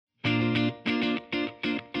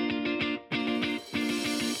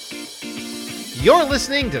You're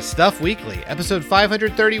listening to Stuff Weekly, episode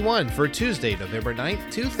 531 for Tuesday, November 9th,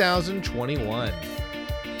 2021.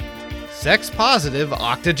 Sex Positive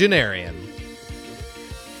Octogenarian.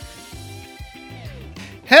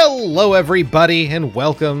 Hello, everybody, and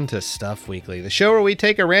welcome to Stuff Weekly, the show where we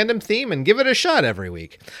take a random theme and give it a shot every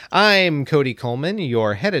week. I'm Cody Coleman,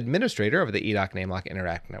 your head administrator of the EDOC Namelock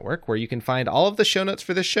Interact Network, where you can find all of the show notes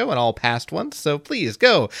for this show and all past ones, so please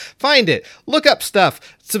go find it, look up stuff,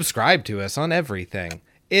 subscribe to us on everything.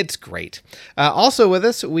 It's great. Also with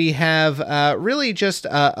us, we have really just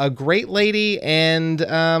a great lady, and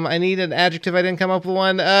I need an adjective. I didn't come up with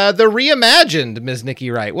one. The reimagined Ms. Nikki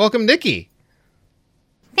Wright. Welcome, Nikki.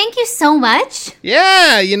 Thank you so much.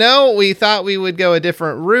 Yeah, we thought we would go a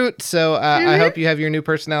different route, so I hope you have your new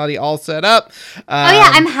personality all set up.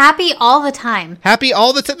 I'm happy all the time. Happy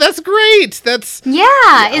all the time? That's great. Isn't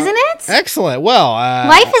it? Excellent. Well,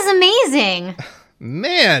 life is amazing.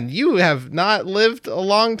 Man, you have not lived a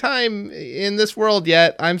long time in this world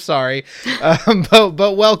yet. I'm sorry.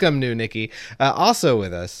 But welcome, new Nikki. Also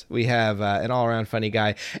with us, we have an all-around funny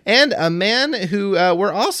guy and a man who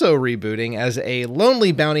we're also rebooting as a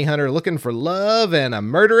lonely bounty hunter looking for love and a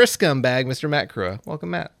murderous scumbag, Mr. Matt Crua.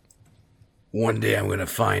 Welcome, Matt. One day I'm going to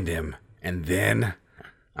find him, and then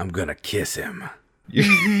I'm going to kiss him.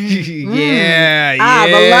 Yeah.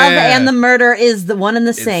 The love and the murder is the one and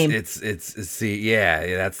the same. That's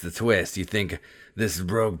the twist. You think this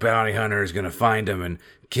rogue bounty hunter is going to find him and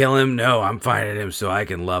kill him? No, I'm finding him so I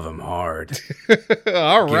can love him hard.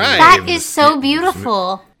 All right. That is so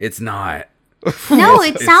beautiful. It's not. No,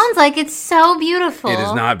 it sounds like it's so beautiful. It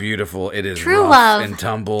is not beautiful. It is true rough love and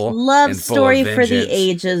tumble. Love and story full of for the vengeance.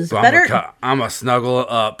 ages. So I'm gonna snuggle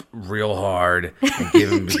up real hard and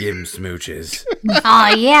give him smooches.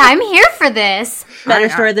 Oh yeah, I'm here for this. Better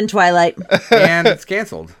story than Twilight. And it's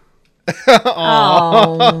canceled.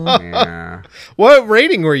 Oh. Yeah. What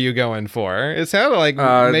rating were you going for? It sounded like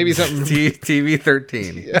maybe something TV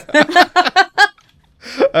 13.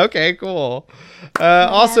 Okay, cool.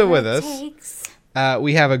 Also with us,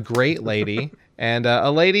 we have a great lady and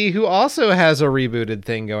a lady who also has a rebooted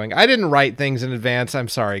thing going. I didn't write things in advance. I'm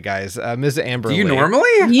sorry, guys. Ms. Amber Do you Lee. normally?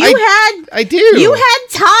 I do. You had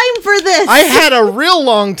time for this. I had a real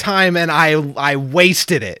long time, and I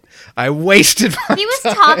wasted it. I wasted my He was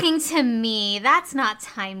time. talking to me. That's not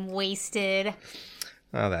time wasted.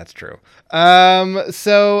 Oh, that's true. Yeah.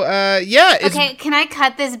 Okay, can I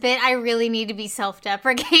cut this bit? I really need to be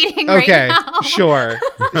self-deprecating right Okay, now. sure.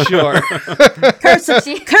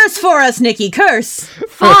 Curse for us, Nikki. Curse.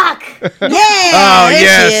 Fuck. Yeah. Oh, there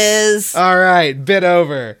yes. she is. All right, bit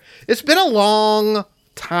over. It's been a long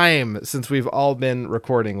time since we've all been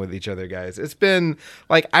recording with each other, guys. It's been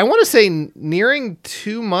I want to say nearing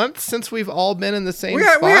 2 months since we've all been in the same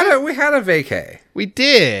spot. We had a vacay. We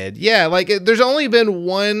did. Yeah, there's only been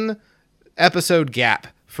one episode gap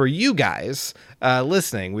for you guys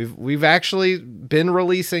listening. We've actually been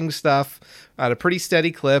releasing stuff at a pretty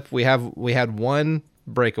steady clip. We had one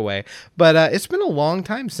breakaway, but it's been a long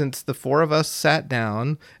time since the four of us sat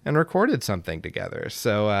down and recorded something together.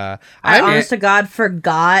 So I honest to God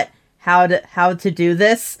forgot how to do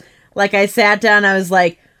this. I sat down, I was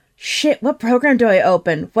like, shit, what program do I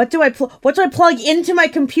open? What do I plug into my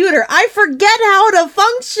computer? I forget how to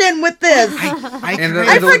function with this. I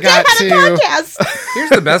forget how to podcast. Here's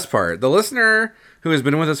the best part. The listener who has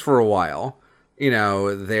been with us for a while, they've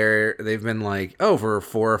been for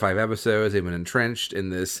 4 or 5 episodes, they've been entrenched in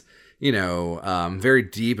this, very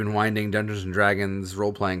deep and winding Dungeons and Dragons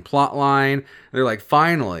role-playing plot line. They're like,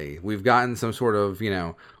 finally, we've gotten some sort of,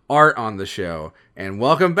 art on the show. And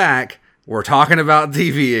welcome back. We're talking about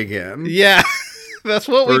TV again. Yeah, that's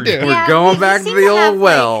what we do. We're going back to the old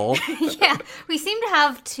well. Yeah, we seem to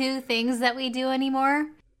have 2 things that we do anymore.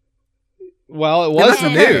 Well, it was the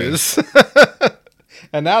news.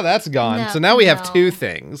 And now that's gone. No, so now we have 2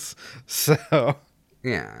 things. So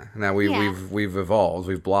yeah, now we've evolved.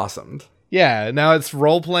 We've blossomed. Yeah, now it's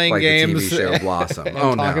role-playing games. The TV show Blossom.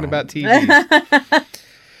 And talking about TV.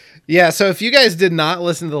 Yeah, so if you guys did not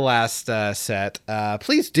listen to the last set,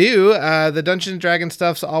 please do. The Dungeons & Dragons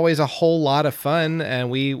stuff's always a whole lot of fun, and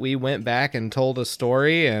we went back and told a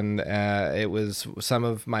story, and it was some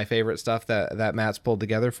of my favorite stuff that Matt's pulled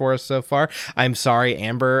together for us so far. I'm sorry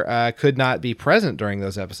Amber could not be present during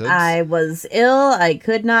those episodes. I was ill. I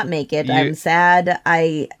could not make it. I'm sad.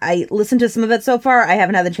 I listened to some of it so far. I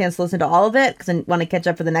haven't had the chance to listen to all of it because I want to catch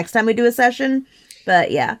up for the next time we do a session.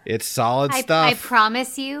 But yeah. It's solid stuff. I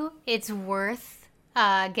promise you, it's worth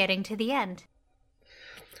getting to the end.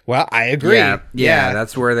 Well, I agree. Yeah.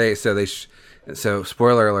 That's where so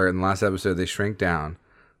spoiler alert, in the last episode, they shrink down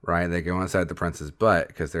right? They go inside the prince's butt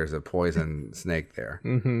because there's a poison snake there,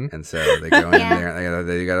 and so they go in there. And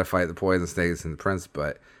they got to fight the poison snakes in the prince's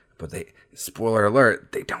butt. But they, spoiler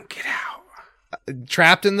alert, they don't get out.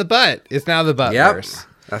 Trapped in the butt. It's now the butt verse.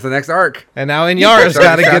 That's the next arc. And now Inyara's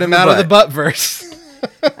got to get him out of the butt verse.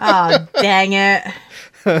 Oh, dang it.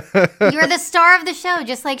 You're the star of the show,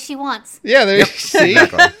 just like she wants. Yeah, there you see.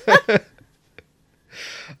 Exactly.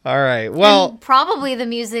 All right. Well, And probably the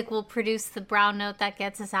music will produce the brown note that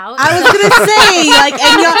gets us out. I was going to say, like,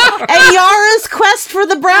 and Yara's quest for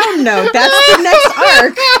the brown note. That's the next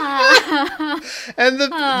arc. and the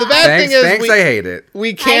bad thing is, I hate it.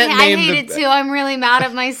 We can't I name hate it too. I'm really mad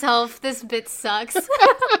at myself. This bit sucks.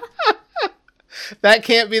 That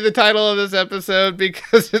can't be the title of this episode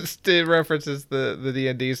because it references the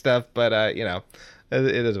D&D stuff. But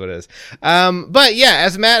it is what it is. But yeah,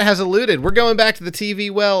 as Matt has alluded, we're going back to the TV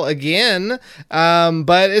well again.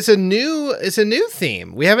 But it's a new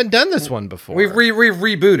theme. We haven't done this one before. We've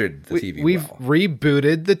rebooted the TV We've well.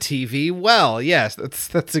 rebooted the TV well. Yes,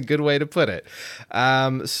 that's a good way to put it.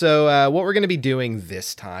 So what we're going to be doing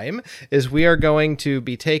this time is we are going to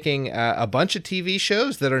be taking a bunch of TV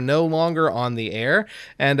shows that are no longer on the air,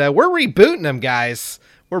 and we're rebooting them, guys.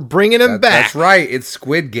 We're bringing them back. That's right. It's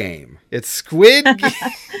Squid Game. It's Squid.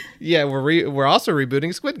 Yeah, we're also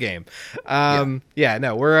rebooting Squid Game. We're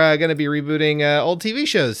going to be rebooting old TV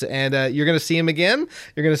shows, and you're going to see them again.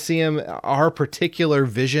 You're going to see them. Our particular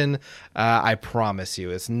vision, I promise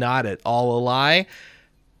you, it's not at all a lie.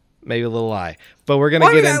 Maybe a little lie, but we're going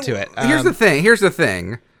to get into it. Here's the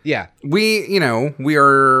thing. Yeah, we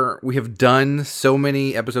have done so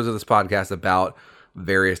many episodes of this podcast about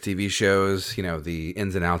various TV shows, the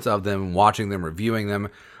ins and outs of them, watching them, reviewing them,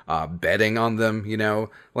 betting on them,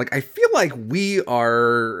 Like, I feel like we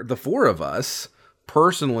are, the four of us,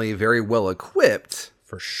 personally very well equipped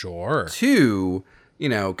for sure to,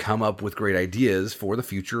 come up with great ideas for the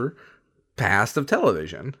future past of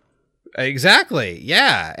television. Exactly.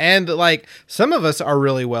 Yeah. And like some of us are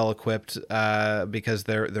really well equipped because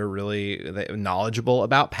they're really knowledgeable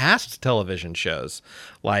about past television shows.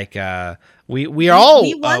 Like we are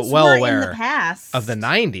all well aware in the past of the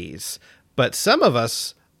 90s, but some of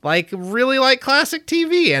us really like classic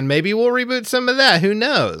TV, and maybe we'll reboot some of that. Who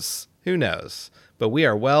knows? But we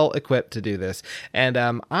are well equipped to do this. And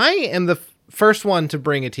I am the first one to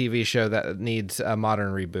bring a TV show that needs a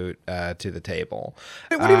modern reboot to the table.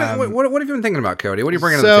 Hey, what have you been thinking about, Cody? What are you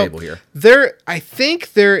bringing to the table here? I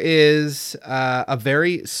think there is a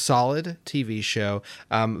very solid TV show,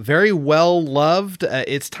 very well loved.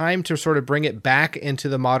 It's time to sort of bring it back into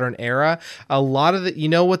the modern era. A lot of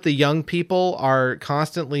what the young people are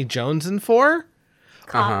constantly jonesing for?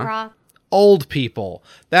 Cop rock. Old people.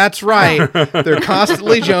 That's right. They're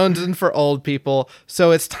constantly jonesing for old people.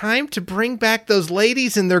 So it's time to bring back those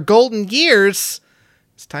ladies in their golden years.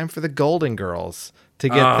 It's time for the Golden Girls to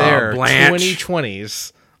get their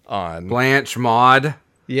 2020s on. Blanche, Maud.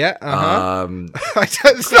 Yeah.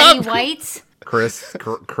 Betty White. Chris.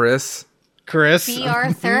 B.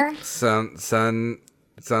 Arthur.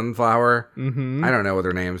 Sunflower. Mm-hmm. I don't know what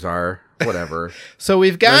their names are. Whatever. So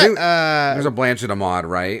we've got there's a Blanche and a Maud,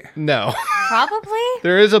 right? No. Probably.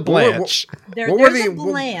 There is a Blanche. There's a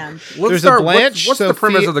Blanche. There's a Blanche. What's the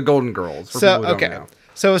premise of the Golden Girls?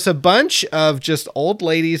 So it's a bunch of just old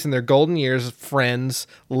ladies in their golden years, friends,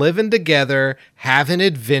 living together, having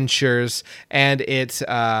adventures, and it's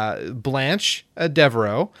Blanche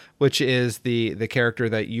Devereaux, which is the character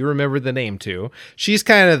that you remember the name to. She's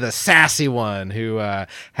kind of the sassy one who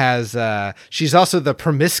she's also the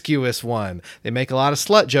promiscuous one. They make a lot of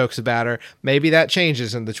slut jokes about her. Maybe that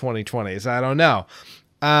changes in the 2020s. I don't know.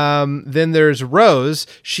 Then there's Rose.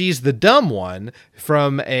 She's the dumb one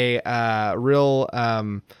from a real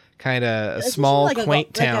kind of small,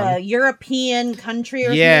 quaint town. Like a European country or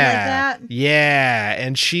something like that? Yeah,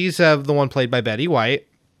 and she's the one played by Betty White.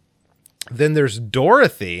 Then there's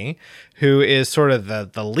Dorothy, who is sort of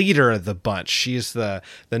the leader of the bunch. She's the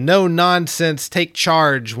no-nonsense,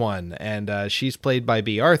 take-charge one, and she's played by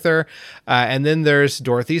B. Arthur. And then there's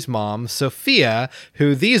Dorothy's mom, Sophia,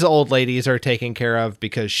 who these old ladies are taking care of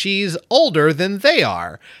because she's older than they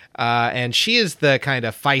are. And she is the kind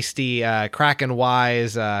of feisty, crackin'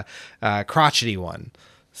 crotchety one.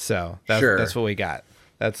 So that's what we got.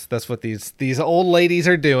 That's what these old ladies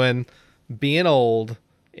are doing, being old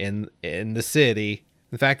in the city.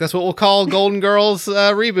 In fact, that's what we'll call Golden Girls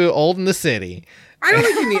reboot, Old in the City. I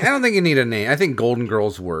don't think you need a name. I think Golden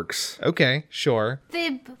Girls works. Okay, sure.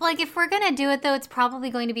 If we're gonna do it though, it's probably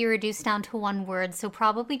going to be reduced down to one word, so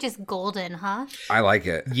probably just golden, huh? I like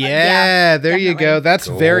it. Yeah, there you definitely. go. That's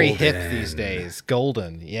very hip Golden. these days.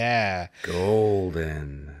 Golden, yeah.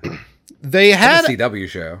 Golden. They had That's a CW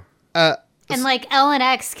show. And Ellen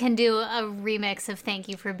X can do a remix of "Thank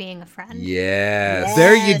You for Being a Friend." Yes.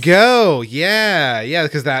 There you go. Yeah,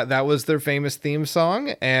 because that was their famous theme song,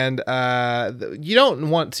 and you don't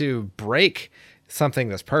want to break something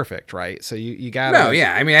that's perfect, right? So you gotta. No,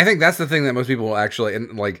 yeah. I mean, I think that's the thing that most people actually,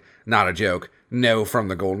 and not a joke, know from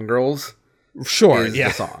the Golden Girls. Sure, Is yeah,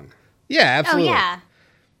 the song. yeah, absolutely. Oh yeah.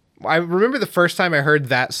 I remember the first time I heard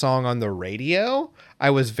that song on the radio, I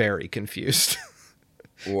was very confused.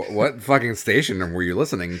 What fucking station were you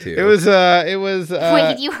listening to? It was.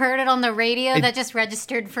 Wait, you heard it on the radio? That just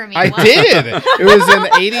registered for me. I What? did. It was an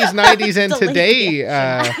 80s, 90s, and Delete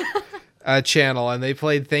today channel, and they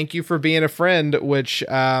played "Thank You for Being a Friend," which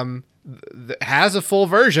has a full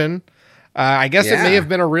version. I guess it may Yeah. have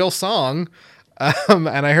been a real song, and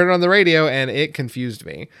I heard it on the radio, and it confused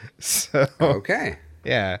me. So Okay.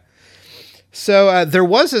 yeah. So there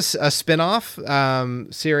was a spin-off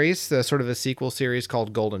series, sort of a sequel series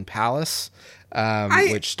called Golden Palace,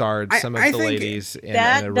 which starred some of I the think ladies in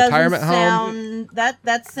That a doesn't retirement home. sound.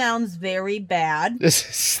 That sounds very bad.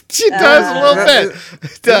 She does a little bit.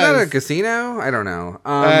 It Is that a does. casino? I don't know.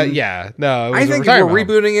 Yeah, no. It was I a think if we're retirement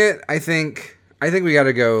home. rebooting it, I think we got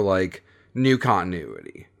to go new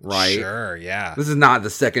continuity, right? Sure, yeah. This is not the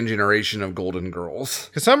second generation of Golden Girls.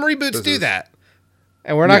 Because some reboots This do is- that,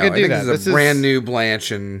 and we're not going to do that. This is a brand new Blanche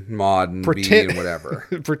and Maud and Pretend- Bee and whatever.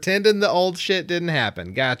 pretending the old shit didn't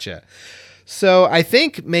happen. Gotcha. So I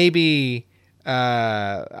think maybe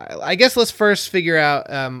I guess let's first figure out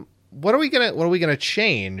what are we gonna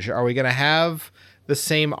change? Are we gonna have the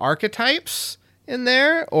same archetypes in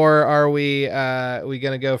there, or are we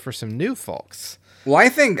gonna go for some new folks? Well, I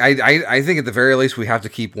think I think at the very least we have to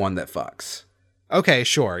keep one that fucks. Okay,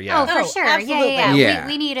 sure, yeah. Oh, for Oh, sure. absolutely. Yeah. Yeah.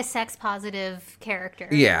 We need a sex positive character.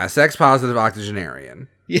 Yeah, sex positive octogenarian.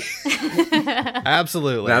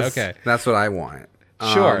 Absolutely. That's Okay. That's what I want.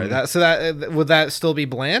 Sure. Would that still be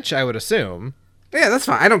Blanche? I would assume. Yeah, that's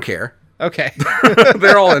fine. I don't care. Okay.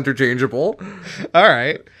 They're all interchangeable. All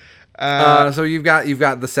right. So you've got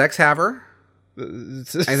the sex haver.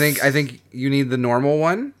 I think you need the normal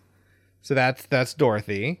one. So that's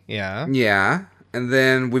Dorothy. Yeah. Yeah, and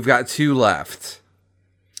then we've got two left.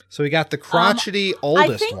 So we got the crotchety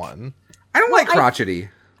oldest think- one. I don't like crotchety.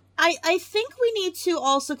 I think we need to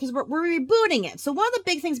also, because we're rebooting it. So one of the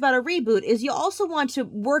big things about a reboot is you also want to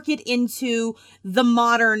work it into the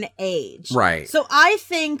modern age. Right. So I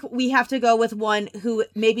think we have to go with one who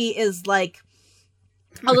maybe is a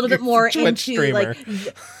little bit more Twitch into streamer.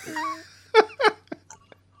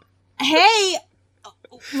 Hey,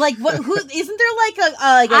 what? Who isn't there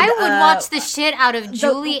I would watch the shit out of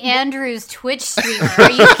Julie Andrews' Twitch streamer.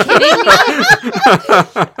 Are you kidding me?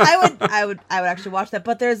 I would actually watch that.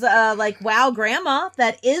 But there's WoW Grandma,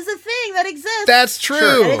 that is a thing that exists. That's true.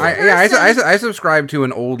 Sure. I subscribe to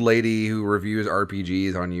an old lady who reviews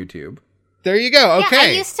RPGs on YouTube. There you go. Yeah, Okay.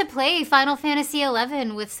 I used to play Final Fantasy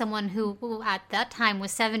XI with someone who at that time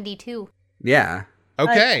was 72. Yeah.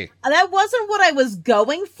 Okay. That wasn't what I was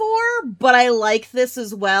going for, but I like this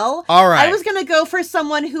as well. All right. I was going to go for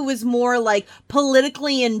someone who was more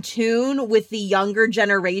politically in tune with the younger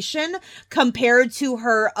generation compared to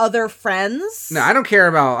her other friends. No, I don't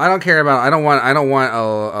want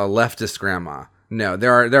a leftist grandma. No,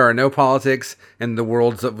 there are no politics in the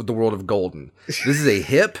world of Golden. This is a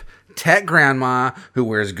hip tech grandma who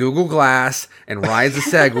wears Google Glass and rides a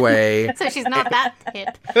Segway. So she's not that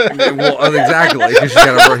hip. Well, exactly. 'Cause she's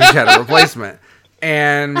had a replacement,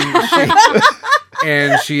 and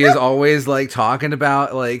she is always talking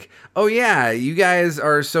about oh yeah, you guys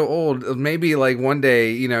are so old. Maybe one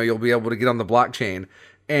day you'll be able to get on the blockchain.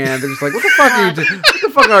 And they're just like, what the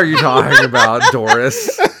fuck are you talking about,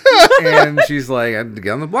 Doris? And she's like,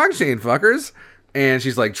 get on the blockchain, fuckers. And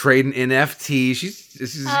she's trading NFT.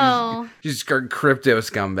 She's a crypto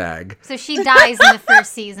scumbag. So she dies in the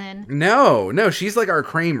first season. No, she's our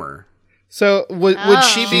Kramer. So would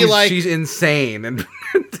she be She's insane and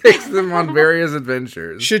takes them on various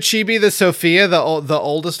adventures. Should she be the Sophia, the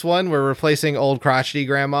oldest one? We're replacing old crotchety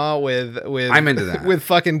grandma with I'm into that. with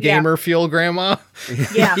fucking gamer fuel grandma.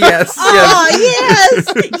 Yeah. Yes. Oh,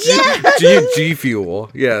 yes. Yes. G Fuel.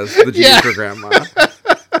 Yes, the G for grandma.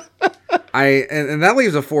 and that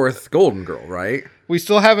leaves a fourth Golden Girl, right? We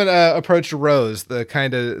still haven't approached Rose, the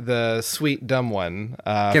kind of the sweet dumb one.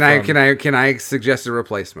 Can I suggest a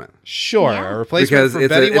replacement? Sure, Yeah. a replacement Because for it's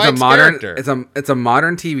Betty a White's modern character. it's a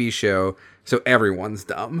modern TV show, so everyone's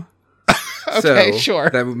dumb. Okay, So sure.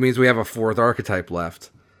 That means we have a fourth archetype left,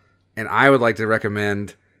 and I would like to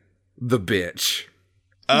recommend the bitch.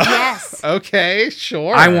 Yes. Okay,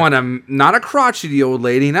 sure. I want not a crotchety old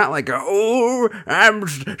lady, not like I'm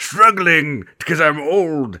struggling because I'm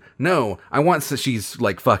old. No, I want she's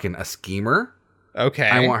like fucking a schemer. Okay.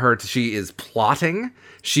 I want her to, she is plotting.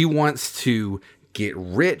 She wants to get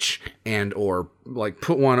rich and or like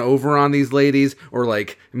put one over on these ladies, or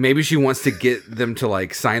like maybe she wants to get them to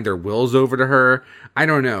like sign their wills over to her. I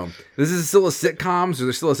don't know. This is still a sitcom, so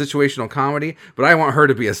there's still a situational comedy, but I want her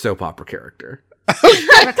to be a soap opera character.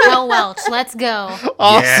 Raquel Welch, let's go.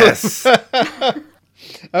 Awesome. Yes.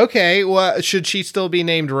 Okay, well, should she still be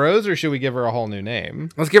named Rose, or should we give her a whole new name?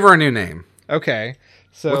 Let's give her a new name. Okay.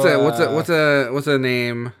 So What's a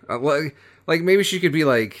name? Like maybe she could be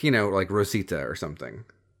like, like Rosita or something.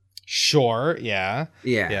 Sure. Yeah.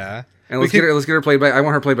 Yeah. And let's get her played by. I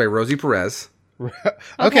want her played by Rosie Perez.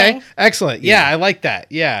 Okay. Excellent. Yeah, I like that.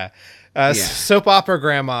 Yeah. Soap opera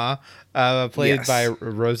grandma, played by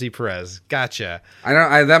Rosie Perez. Gotcha.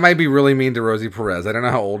 That might be really mean to Rosie Perez. I don't know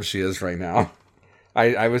how old she is right now.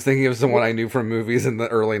 I was thinking of someone I knew from movies in the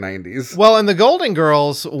early 90s. Well, in the Golden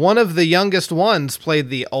Girls, one of the youngest ones played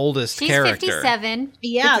the oldest She's character. 57.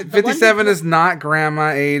 Yeah, 57 is not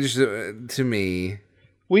grandma age to me.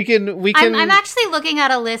 We can. I'm actually looking at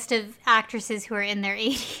a list of actresses who are in their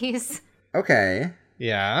 80s. Okay.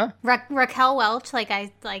 Yeah. Raquel Welch, I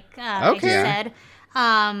just said.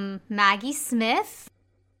 Maggie Smith.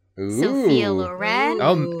 Ooh. Sophia Loren.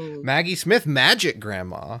 Oh, Maggie Smith, Magic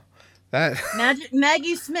Grandma. That.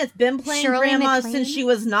 Maggie Smith, been playing Shirley grandma MacLaine? since she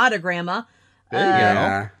was not a grandma. There you go.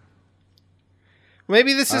 Yeah.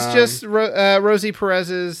 Maybe this is just Rosie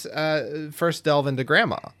Perez's first delve into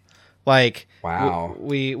grandma. Like, Wow.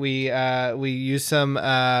 We use some.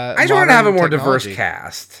 I just want to have a more diverse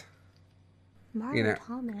cast. Margaret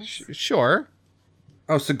Thomas. Sure.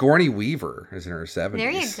 Oh, Sigourney Weaver is in her 70s. There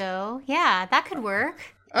you go. Yeah, that could work.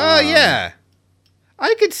 Oh yeah,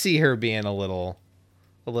 I could see her being a little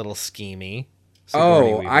schemy.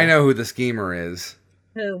 Sigourney Weaver. I know who the schemer is.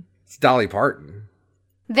 Who? It's Dolly Parton.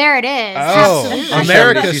 There it is. Oh, Absolutely.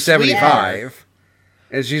 America's She's 75.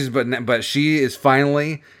 And but she is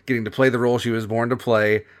finally getting to play the role she was born to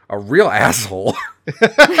play, a real asshole.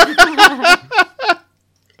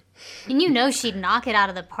 And she'd knock it out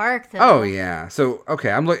of the park, though. Oh yeah. So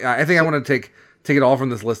okay, I think I want to take it all from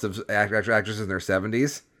this list of actresses in their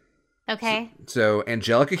 70s. Okay. So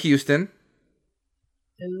Angelica Houston.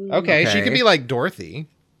 Okay, she Okay. could be like Dorothy.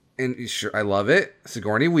 And sure, I love it.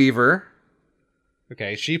 Sigourney Weaver.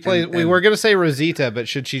 Okay, she plays. We were gonna say Rosita, but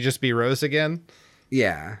should she just be Rose again?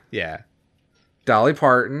 Yeah. Yeah. Dolly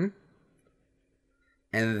Parton.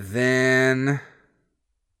 And then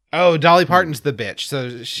Oh, Dolly Parton's the bitch.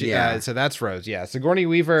 So she. Yeah. So that's Rose. Yeah. Sigourney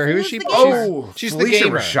Weaver. Who is she? the gamer? She's the Felicia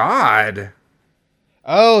gamer. Rashad.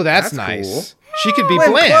 Oh, that's That's nice. cool. She could be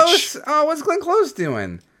Glenn Blanche. Close. Oh, what's Glenn Close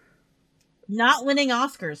doing? Not winning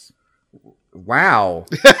Oscars. Wow.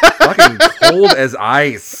 Fucking cold as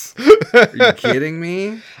ice. Are you kidding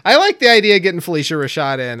me? I like the idea of getting Felicia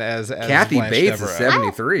Rashad in as Kathy Blanche Bates Devereaux. is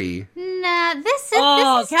 73. Nah, this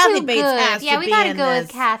is Kathy too Bates good. has Yeah, to we be gotta in go with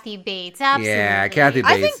this. Kathy Bates. Absolutely. Yeah, Kathy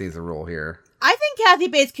I Bates think- needs a role here. I think Kathy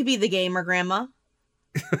Bates could be the gamer grandma.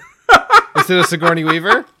 Instead of Sigourney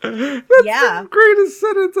Weaver. Yeah. Greatest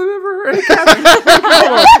sentence I've ever heard.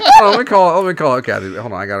 Hold on, let me call it Kathy.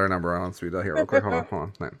 Hold on, I got her number on speed dial here real quick. Hold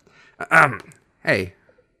on. Hey.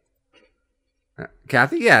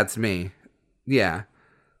 Kathy? Yeah, it's me. Yeah.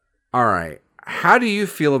 All right. How do you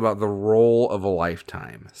feel about the role of a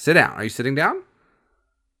lifetime? Sit down. Are you sitting down?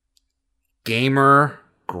 Gamer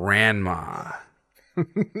grandma.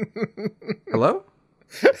 Hello?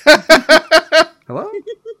 Hello?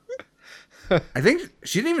 I think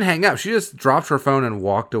she didn't even hang up. She just dropped her phone and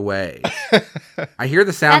walked away. I hear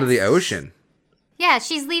the sound of the That's- ocean. Yeah,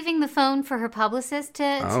 she's leaving the phone for her publicist to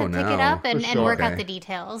Oh, pick no. it up and For sure. work out Okay. the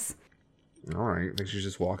details. All right. I think she's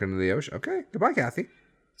just walking into the ocean. Okay. Goodbye, Kathy.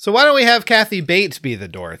 So why don't we have Kathy Bates be the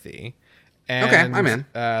Dorothy? And, Okay, I'm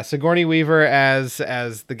in. Sigourney Weaver as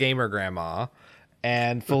the gamer grandma,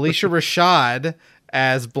 and Felicia Rashad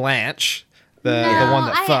as Blanche, the one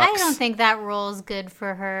that fucks. I don't think that role's good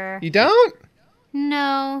for her. You don't?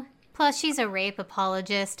 No. Plus, she's a rape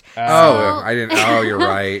apologist. I didn't. Oh, you're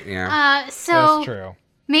right. Yeah. So That's true.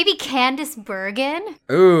 maybe Candace Bergen.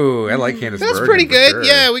 Ooh, I like Candace That's Bergen pretty for good. sure.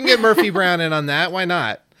 Yeah, we can get Murphy Brown in on that. Why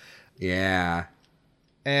not? Yeah.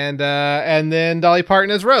 And then Dolly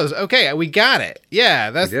Parton as Rose. Okay, we got it.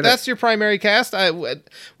 Yeah, that's your primary cast.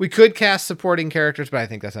 We could cast supporting characters, but I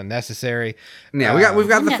think that's unnecessary. Yeah, we've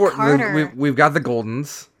got Carter. we've got the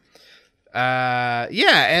Goldens. Yeah,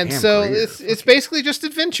 and Damn, so Greer. it's basically just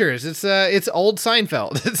adventures. It's old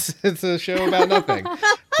Seinfeld. It's a show about nothing.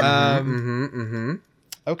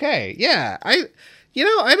 Okay, yeah. I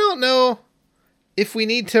don't know if we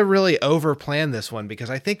need to really overplan this one, because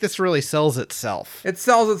I think this really sells itself. It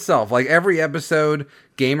sells itself. Like every episode,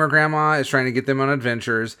 gamer grandma is trying to get them on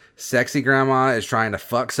adventures. Sexy grandma is trying to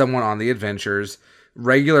fuck someone on the adventures.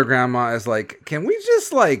 Regular grandma is like, can we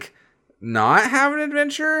just like not have an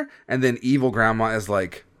adventure? And then evil grandma is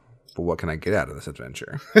like, but what can I get out of this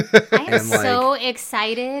adventure? I am so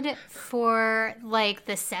excited for like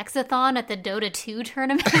the sexathon at the Dota 2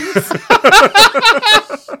 tournaments.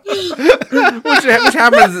 which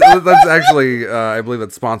happens. That's actually, I believe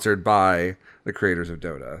that's sponsored by the creators of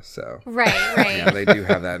Dota. So Right. yeah, they do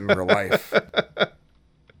have that in real life.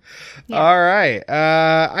 Yeah. All right.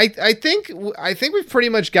 I think we've pretty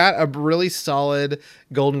much got a really solid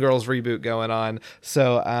Golden Girls reboot going on.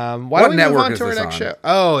 So why don't we move on to our next show?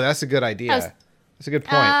 Oh, that's a good idea. That's a good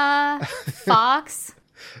point. Fox.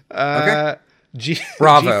 Okay.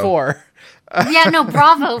 Bravo. G4. Yeah, no,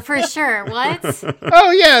 Bravo for sure. What?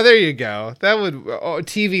 Oh yeah, there you go. That would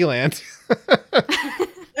TV Land.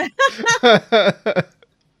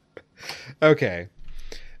 Okay.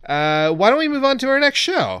 Why don't we move on to our next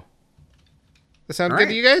show? That sound good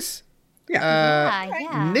to you guys? Yeah.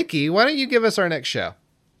 Yeah. Nikki, why don't you give us our next show?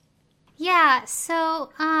 Yeah,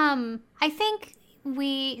 so I think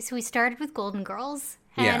we started with Golden Girls,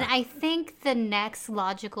 and Yeah. I think the next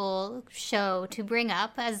logical show to bring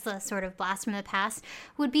up as the sort of blast from the past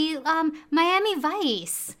would be Miami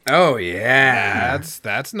Vice. Oh yeah.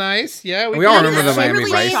 That's nice. Yeah, We all remember the Shimmerly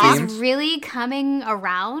Miami Vice Shots. themes. It's really coming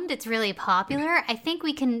around. It's really popular. I think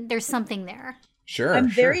there's something there. Sure. I'm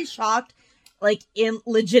sure. very shocked, like,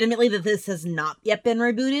 legitimately that this has not yet been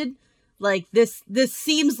rebooted. Like, this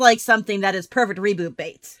seems like something that is perfect reboot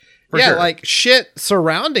bait. For yeah, sure. like shit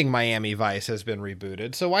surrounding Miami Vice has been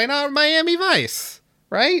rebooted, so why not Miami Vice,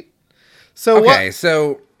 right? So Okay,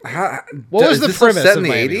 so what was the this still premise set of in the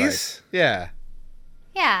Miami 80s? Vice? Yeah.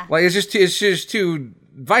 Yeah. Like it's just two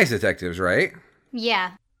vice detectives, right?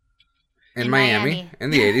 Yeah. In In Miami Miami. in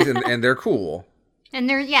the 80s, and they're cool. And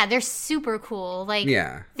they're super cool. Like,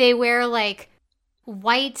 Yeah. they wear like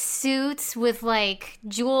white suits with like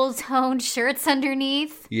jewel toned shirts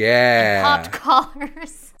underneath. Yeah. Popped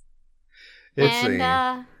collars. Let's and see.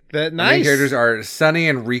 That The nice. main characters are Sonny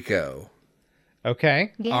and Rico.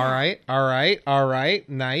 Okay. Yeah. All right.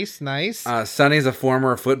 Nice. Sonny's a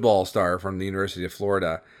former football star from the University of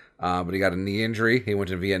Florida, but he got a knee injury. He went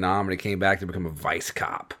to Vietnam and he came back to become a vice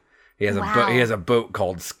cop. He has Wow. he has a boat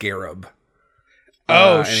called Scarab.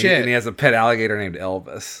 Oh, and shit. he has a pet alligator named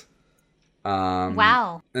Elvis.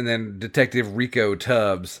 Wow. And then Detective Rico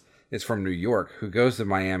Tubbs is from New York, who goes to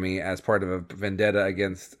Miami as part of a vendetta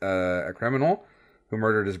against a criminal who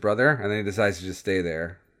murdered his brother, and then he decides to just stay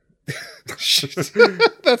there.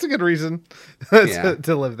 That's a good reason Yeah.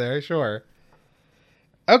 to live there, sure.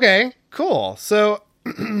 Okay, cool. So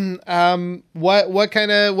what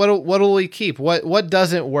will we keep? What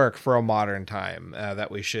doesn't work for a modern time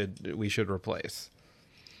that we should replace?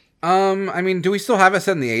 I mean, do we still have it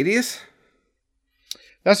set in the 80s?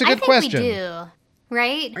 That's a I good think question. we do,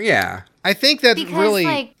 right? Yeah. I think that Because, really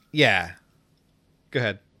like- yeah. Go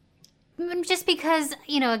ahead. Just because,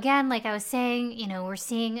 again, like I was saying, we're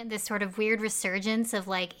seeing this sort of weird resurgence of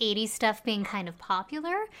like 80s stuff being kind of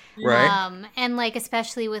popular. Right. And like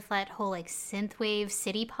especially with that whole like synthwave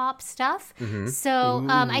city pop stuff. Mm-hmm. So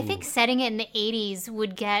I think setting it in the 80s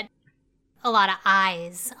would get a lot of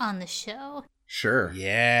eyes on the show. Sure.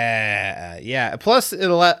 Yeah. Plus, it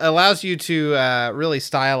allows you to really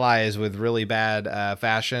stylize with really bad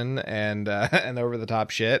fashion and over the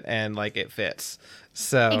top shit, and like it fits.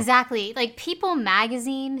 So Exactly. Like People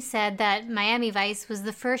magazine said that Miami Vice was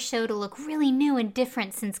the first show to look really new and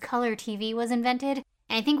different since color TV was invented.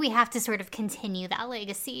 And I think we have to sort of continue that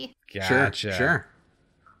legacy. Gotcha. Sure.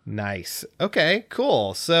 Nice. Okay.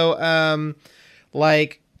 Cool. So,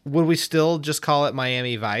 would we still just call it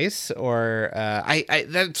Miami Vice, or I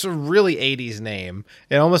that's a really 80s name.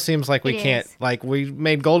 It almost seems like we It can't is. like we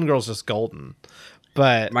made Golden Girls just golden,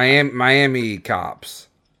 but Miami cops.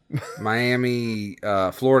 Miami,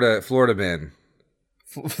 Florida men.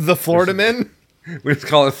 the Florida Men. We just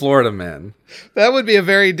call it Florida men. That would be a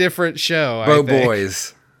very different show. Boat I think.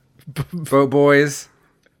 boys. Boat boys.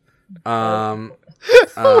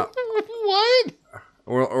 What?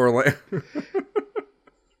 Or like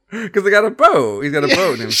Because they got a boat. He's got a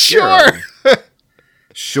boat named Sure.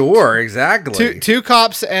 Sure, exactly. Two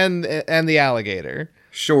cops and the alligator.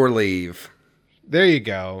 Shore leave. There you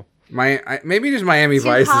go. Maybe just Miami Two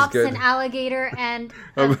Vice is cops, good. an alligator, and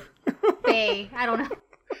bay. I don't know.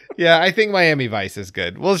 Yeah, I think Miami Vice is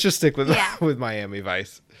good. We'll just stick with Yeah. with Miami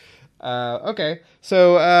Vice. Okay,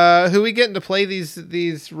 so who we getting to play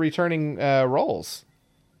these returning roles?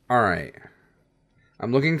 All right.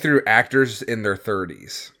 I'm looking through actors in their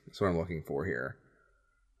 30s. That's what I'm looking for here.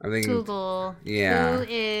 I'm thinking, Google. Yeah. Who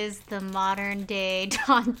is the modern day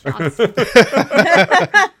Don Johnson?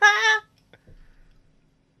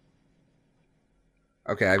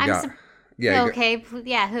 okay, I've got. Yeah. Okay.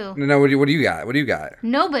 Yeah. Who? No. What do you got? What do you got?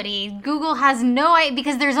 Nobody. Google has no idea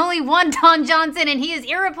because there's only one Don Johnson and he is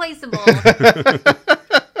irreplaceable.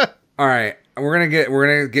 All right, we're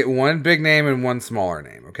gonna get one big name and one smaller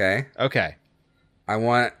name. Okay. Okay. I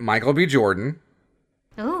want Michael B. Jordan.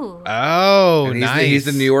 Ooh. Oh, And nice. He's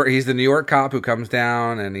the New York cop who comes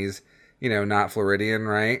down, and he's not Floridian,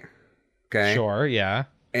 right? Okay. Sure. Yeah.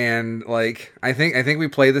 And like I think we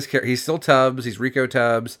play this character. He's still Tubbs. He's Rico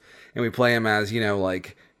Tubbs, and we play him as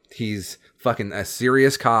like he's fucking a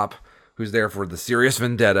serious cop who's there for the serious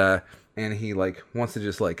vendetta, and he like wants to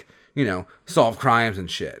just like solve crimes and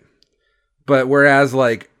shit. But whereas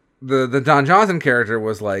like the Don Johnson character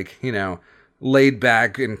was like laid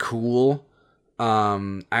back and cool.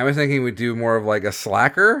 I was thinking we'd do more of like a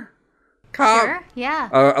slacker cop. Sure. Yeah.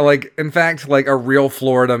 Like in fact like a real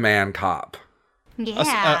Florida man cop.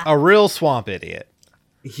 Yeah. A real swamp idiot.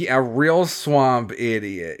 Yeah, a real swamp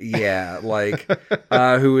idiot. Yeah, like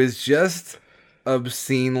who is just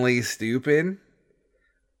obscenely stupid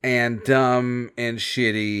and dumb and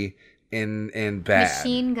shitty and bad.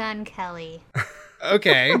 Machine Gun Kelly.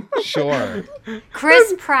 Okay. Sure.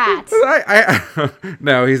 Chris Pratt.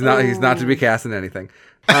 No, he's not. He's not to be cast in anything.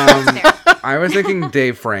 I was thinking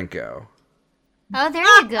Dave Franco. Oh, there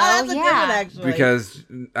you go. That's a good one, Yeah. actually. Because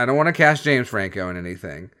I don't want to cast James Franco in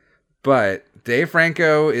anything, but Dave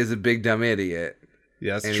Franco is a big dumb idiot.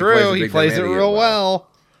 Yes, And true. he He plays plays the it big dumb real idiot well.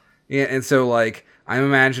 Yeah, and so like I'm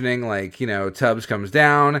imagining like Tubbs comes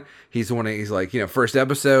down. He's like first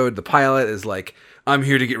episode. The pilot is like, I'm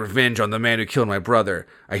here to get revenge on the man who killed my brother.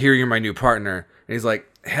 I hear you're my new partner. And he's like,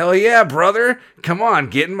 hell yeah, brother! Come on,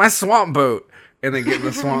 get in my swamp boat. And then get in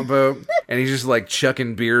the swamp boat, and he's just like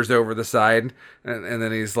chucking beers over the side, and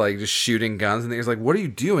then he's like just shooting guns, and he's like, "What are you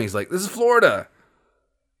doing?" He's like, "This is Florida."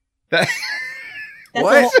 That's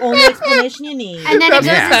What? the only explanation you need. And then it goes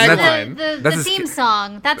Yeah, into tagline. the That's a theme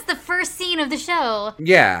song. That's the first scene of the show.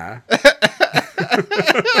 Yeah.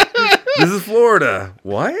 This is Florida.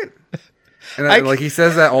 What? And like he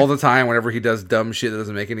says that all the time whenever he does dumb shit that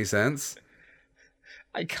doesn't make any sense.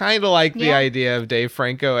 I kind of like the Yeah. idea of Dave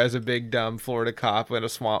Franco as a big dumb Florida cop in a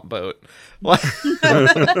swamp boat.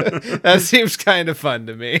 That seems kind of fun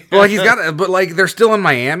to me. But like they're still in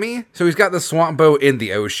Miami, so he's got the swamp boat in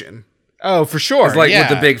the ocean. Oh, for sure. It's like yeah. with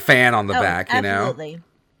the big fan on the Oh, back, absolutely.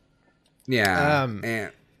 Yeah.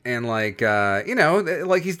 And like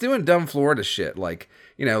like he's doing dumb Florida shit, like,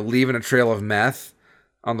 leaving a trail of meth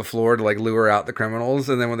on the floor to like lure out the criminals,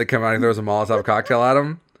 and then when they come out he throws a Molotov cocktail at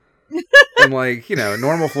them. And like,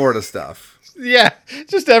 normal Florida stuff. Yeah,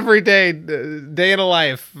 just every day in a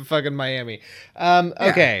life, fucking Miami.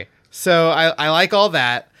 Okay, so I like all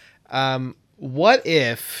that. What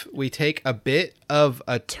if we take a bit of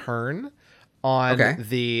a turn on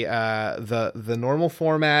the normal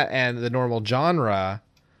format and the normal genre?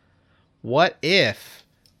 What if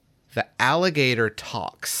the alligator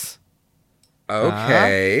talks?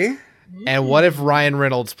 Okay. And what if Ryan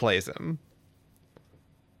Reynolds plays him?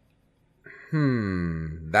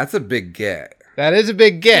 That's a big get. That is a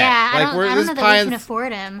big get. Yeah, I don't know this that we pie can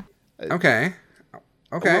afford him. Okay.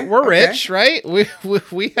 We're rich, right? We have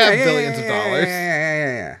billions of dollars.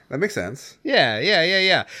 Yeah. That makes sense. Yeah.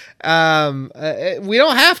 We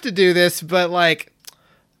don't have to do this, but like,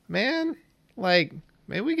 man, like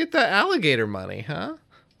maybe we get that alligator money, huh?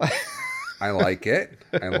 I like it.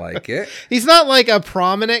 He's not like a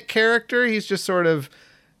prominent character. He's just sort of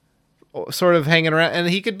hanging around, and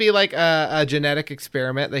he could be like a genetic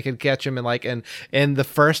experiment. They could catch him in the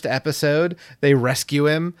first episode. They rescue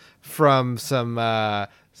him from some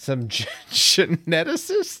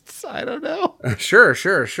geneticists. I don't know. Sure.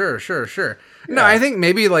 No, I think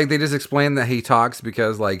maybe like they just explained that he talks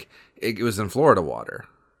because like it was in Florida water.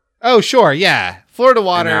 Oh, sure, yeah, Florida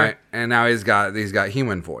water, and now he's got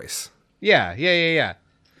human voice. Yeah. It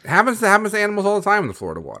happens to animals all the time in the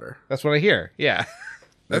Florida water. That's what I hear. Yeah.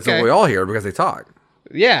 That's what we all hear because they talk.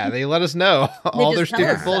 Yeah, they let us know all their just tell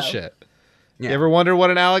stupid us so. bullshit. Yeah. You ever wonder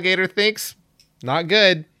what an alligator thinks? Not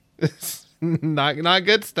good. Not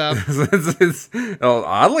good stuff. It's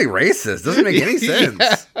oddly racist. Doesn't make any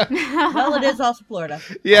sense. Well, it is also Florida.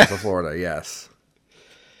 Yeah. Also Florida, yes.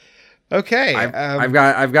 Okay. I've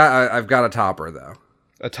got a topper though.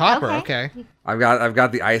 A topper. Okay. I've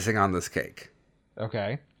got the icing on this cake.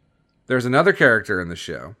 Okay. There's another character in the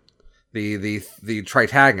show, the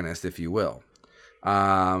tritagonist, if you will,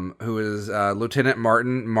 who is Lieutenant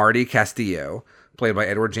Marty Castillo, played by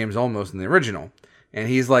Edward James Olmos in the original, and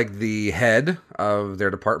he's like the head of their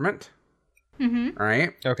department. Mm-hmm.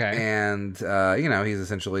 Right. Okay. And he's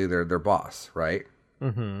essentially their boss, right?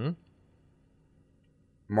 Mm-hmm.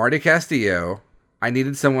 Marty Castillo. I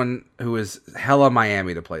needed someone who is hella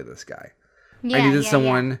Miami to play this guy. Yeah, I needed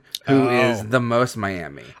someone who is Oh. the most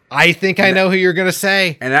Miami. I think I know who you're gonna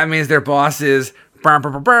say. And that means their boss is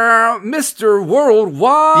Mr.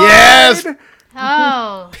 Worldwide. Yes!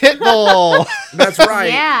 Oh. Pitbull. That's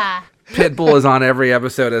right. Yeah. Pitbull is on every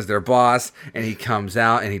episode as their boss, and he comes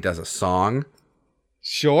out and he does a song.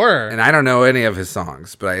 Sure. And I don't know any of his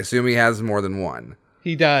songs, but I assume he has more than one.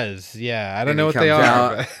 He does. Yeah. I don't And know he what they comes are.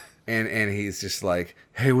 out, But... and he's just like,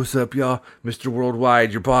 "Hey, what's up, y'all? Mr.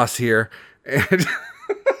 Worldwide, your boss here." And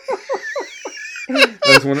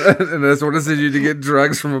I just want to send you to get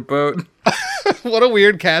drugs from a boat. What a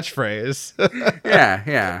weird catchphrase.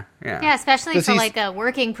 Yeah. Yeah, especially Does for he- like a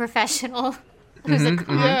working professional who's a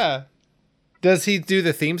con. Yeah. Does he do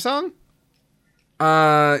the theme song?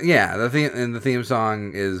 Yeah. The theme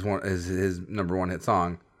song is his number one hit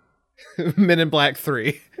song. Men in Black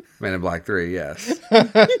 3. Men in Black 3, yes.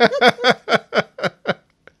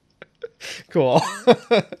 Cool.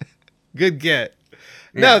 Good get.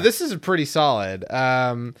 Yeah. No, this is pretty solid.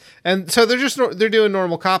 And so they're doing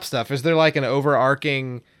normal cop stuff. Is there like an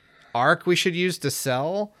overarching arc we should use to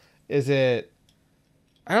sell? Is it?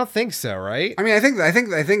 I don't think so, right? I mean, I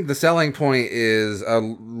think the selling point is a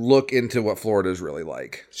look into what Florida is really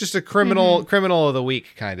like. It's just a criminal of the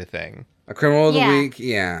week kind of thing. A criminal of the Yeah. week,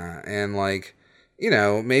 yeah. And like,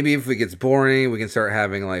 maybe if it gets boring, we can start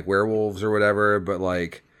having like werewolves or whatever, but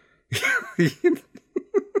like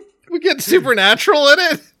We get supernatural in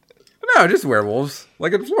it. no, just werewolves,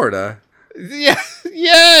 like in Florida. Yeah.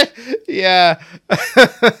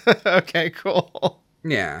 Okay, cool.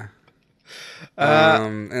 Yeah.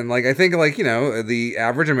 And like I think like, the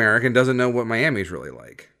average American doesn't know what Miami's really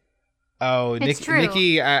like. Oh, It's true.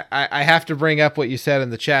 Nikki, I have to bring up what you said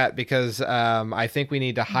in the chat because I think we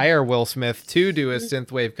need to hire Will Smith to do a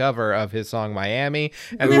synthwave cover of his song Miami,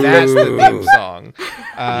 and that's the theme song.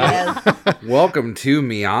 Yes. Welcome to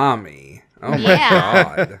Miami. Oh my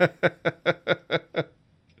Yeah. god.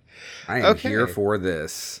 I am Okay. here for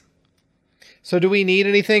this. So do we need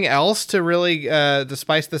anything else to really to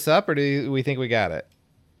spice this up, or do we think we got it?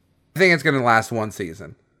 I think it's going to last one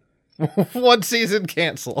season. One season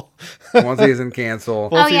cancel. One season cancel.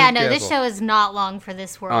 Full Oh yeah, season no, this cancel. show is not long for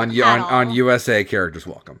this world on at all. on USA characters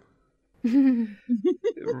welcome.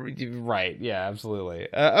 Right. Yeah, absolutely.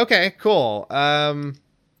 Okay, cool.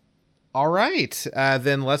 All right.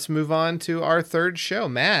 Then let's move on to our third show,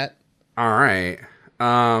 Matt. All right.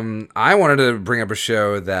 I wanted to bring up a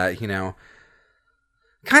show that,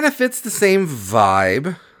 kind of fits the same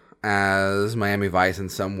vibe as Miami Vice in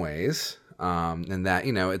some ways. And that,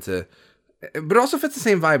 but it also fits the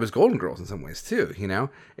same vibe as Golden Girls in some ways too,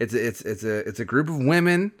 It's a group of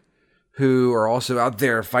women who are also out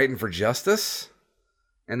there fighting for justice.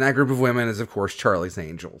 And that group of women is, of course, Charlie's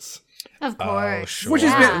Angels. Of course. sure.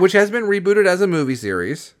 Which has been rebooted as a movie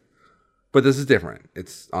series. But this is different.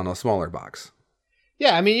 It's on a smaller box.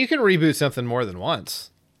 Yeah, I mean, you can reboot something more than once.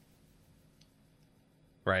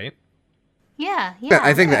 Right? Yeah, yeah.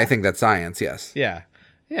 I think that's science, yes. Yeah.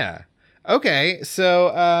 Yeah. Okay,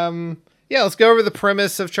 so let's go over the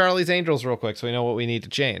premise of Charlie's Angels real quick so we know what we need to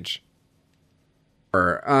change.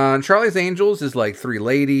 Charlie's Angels is like three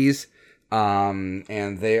ladies, and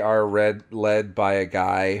they are led by a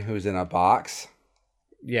guy who's in a box,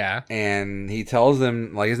 Yeah. and he tells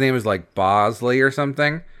them, like, his name is like Bosley or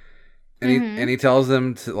something, and he tells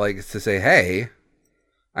them to say, hey,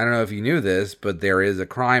 I don't know if you knew this, but there is a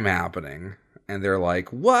crime happening, and they're like,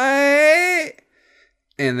 what?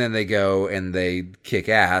 And then they go and they kick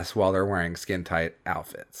ass while they're wearing skin tight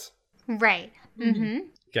outfits. Right. Mm-hmm.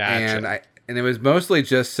 Gotcha. And it was mostly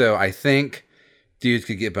just so I think dudes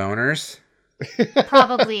could get boners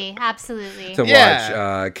Probably. Absolutely. to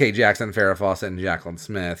Yeah. watch Kay Jackson, Farrah Fawcett, and Jacqueline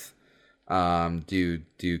Smith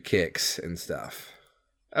do kicks and stuff.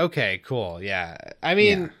 Okay, cool. Yeah. I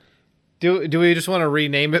mean, do we just want to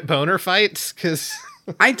rename it Boner Fights? Because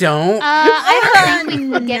I don't. I don't think we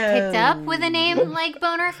would get picked up with a name like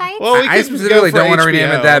Boner Fights. Well, we I could specifically go for don't want to rename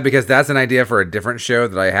it HBO. that because that's an idea for a different show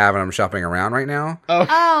that I have and I'm shopping around right now.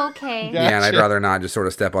 Oh, okay. Yeah. Yeah, and I'd Gotcha. rather not just sort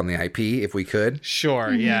of step on the IP if we could.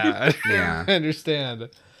 Sure, yeah. Yeah. I understand.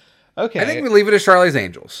 Okay. I think we leave it as Charlie's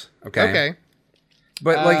Angels. Okay. Okay.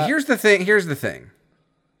 But like, here's the thing.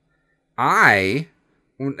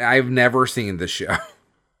 I've never seen this show.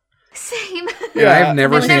 Same. Yeah. I've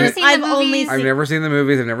never I've seen never it. seen I've the only movies. I've never seen the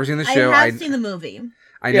movies. I've never seen the show. I have seen the movie.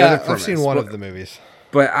 I know Yeah, the premise. I've seen one but, of the movies.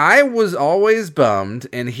 But I was always bummed,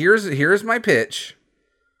 and here's my pitch.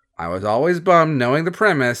 I was always bummed knowing the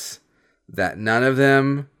premise that none of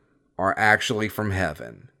them are actually from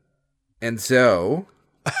heaven. And so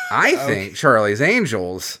I think Charlie's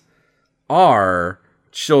Angels are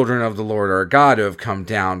children of the Lord our God who have come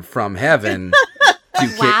down from heaven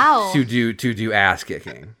to Wow. to do ass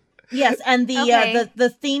kicking. Yes, and Okay. the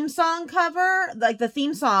theme song cover, like the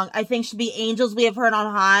theme song, I think should be "Angels We Have Heard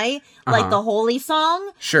on High," like the holy song,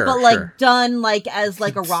 Sure, but like sure. done like as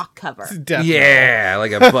like a rock cover, Definitely. Yeah,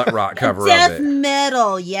 like a butt rock cover death of it.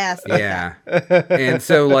 metal. Yes, Yeah. And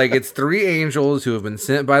so like it's three angels who have been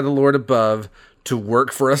sent by the Lord above to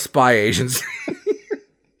work for a spy agency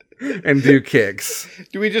and do kicks.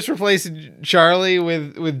 Do we just replace Charlie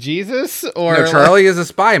with Jesus, or No, Charlie is a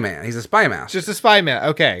spy man. He's a spy master. just a spy man?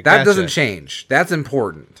 Okay, That gotcha. doesn't change. That's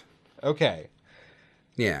important. Okay,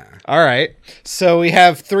 Yeah. all right. So we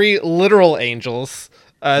have three literal angels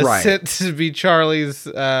Right. sent to be Charlie's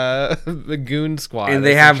goon squad, And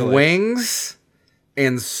they have essentially. wings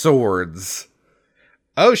and swords.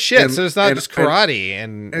 Oh shit! and- So it's not and- just karate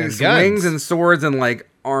and And it's guns. wings and swords and like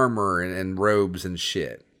armor and robes and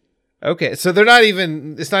shit. Okay, so they're not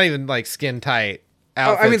even. It's not even like skin tight.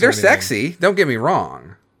 Oh, I mean, they're sexy. Don't get me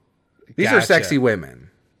wrong. These are Gotcha. sexy women.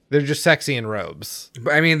 They're just sexy in robes.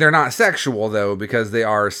 But I mean, they're not sexual though because they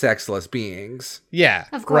are sexless beings. Yeah,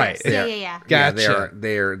 Of course. right. Yeah, They're- yeah, yeah. Yeah, Gotcha.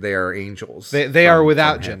 they are angels. They are from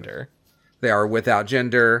without heaven. gender. They are without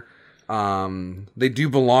gender. They do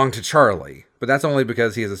belong to Charlie, but that's only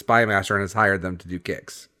because he is a spy master and has hired them to do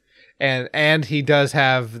kicks. And he does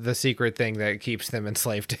have the secret thing that keeps them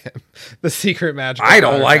enslaved to him. The secret magic. I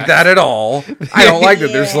don't like that at all. I don't like that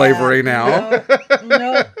there's slavery now.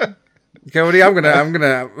 no, Cody, I'm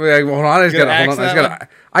gonna hold on.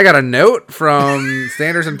 I got a note from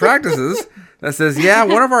Standards and Practices that says, yeah,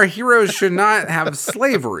 one of our heroes should not have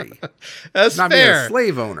slavery, That's not be a fair.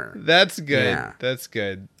 slave owner. That's good. Yeah. That's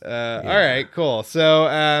good. All right, cool.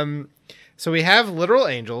 So so we have literal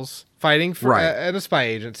angels fighting for Right. at a spy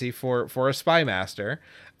agency for a spy master.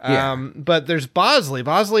 Yeah. But there's Bosley.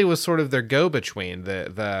 Bosley was sort of their go-between,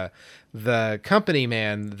 the company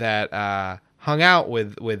man that hung out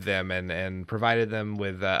with them and provided them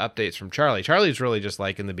with updates from Charlie. Charlie's really just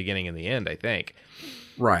like in the beginning and the end, I think.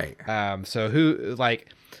 Right. So who like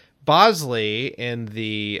Bosley in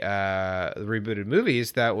the rebooted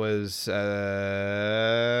movies? That was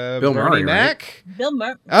Bill Bernie Murray, Mac. Bill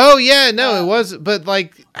Murray. Oh yeah, no, it was, but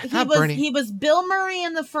like I thought Bernie. He was Bill Murray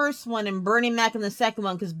in the first one and Bernie Mac in the second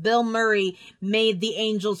one because Bill Murray made the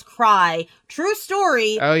angels cry. True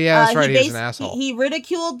story. Oh, yeah, that's right, he was an asshole. He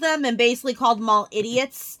ridiculed them and basically called them all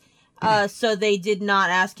idiots. So they did not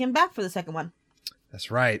ask him back for the second one. That's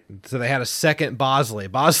right. So they had a second Bosley.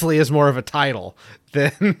 Bosley is more of a title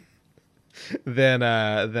than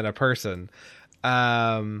a person.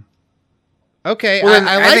 Okay, Well, then,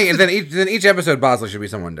 I I like think then each episode Bosley should be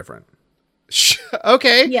someone different.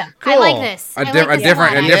 okay, Yeah. cool. I like this. I like this a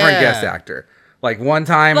different lot, different Yeah. guest actor. Like one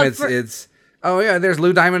time But it's oh yeah, there's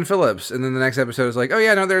Lou Diamond Phillips, and then the next episode is like, oh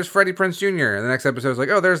yeah, no, there's Freddie Prinze Jr. And the next episode is like,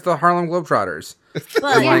 oh, there's the Harlem Globetrotters.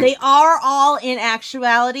 But like- they are all in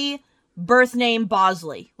actuality birth name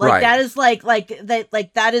Bosley. Like Right. that is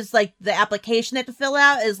that is like the application they have to fill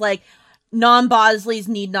out is like non-Bosleys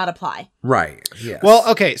need not apply. Right. Yes. Well,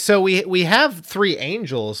 okay, so we have three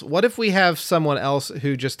angels. What if we have someone else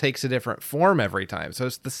who just takes a different form every time? So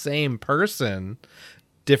it's the same person,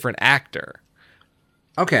 different actor.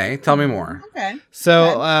 Okay, tell me more. Okay.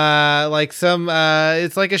 So, like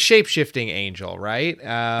it's like a shape-shifting angel, right?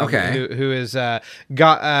 Okay. Who is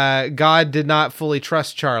God? God did not fully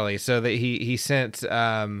trust Charlie, so that he sent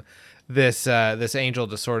this angel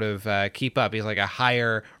to sort of keep up. He's like a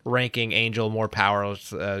higher-ranking angel, more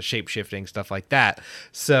powerless, shape-shifting stuff like that.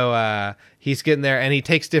 So he's getting there, and he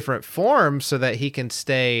takes different forms so that he can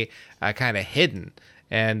stay kind of hidden.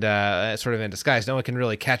 And sort of in disguise. No one can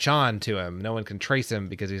really catch on to him. No one can trace him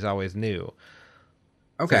because he's always new.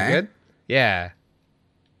 Okay. Sound good? Yeah.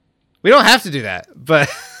 We don't have to do that, but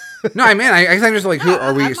No, I mean, I guess I'm just like, who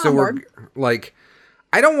are we? I'm So on we're board. like,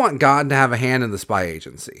 I don't want God to have a hand in the spy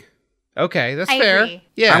agency. Okay, that's I fair. agree.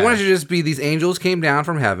 Yeah. I want it to just be these angels came down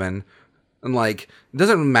from heaven, and like it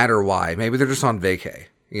doesn't matter why. Maybe they're just on vacay,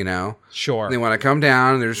 you know. Sure. They want to come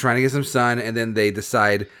down. They're just trying to get some sun, and then they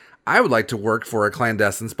decide, I would like to work for a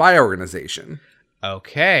clandestine spy organization.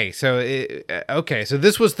 Okay, so so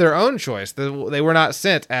this was their own choice. They were not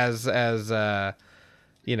sent as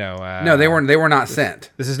you know. No, they weren't. They were not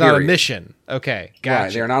sent. This is not a period. mission. Okay, gotcha.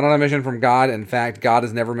 Right, they're not on a mission from God. In fact, God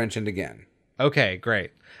is never mentioned again. Okay,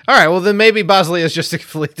 great. All right, well then maybe Bosley is just a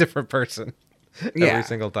completely different person Yeah. every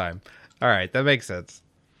single time. All right, that makes sense.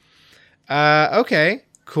 Okay,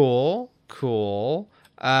 cool.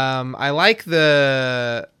 I like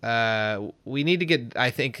the. We need to get. I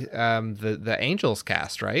think the Angels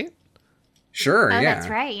cast, right? Sure, Oh, yeah. that's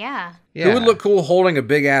right. Yeah. Yeah. Who would look cool holding a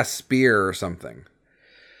big ass spear or something?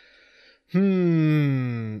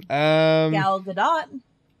 Gal Gadot.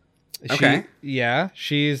 Okay.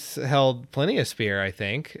 She's held plenty of spear, I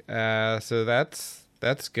think. So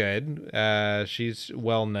that's good. She's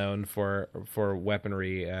well known for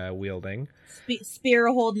weaponry wielding. Spear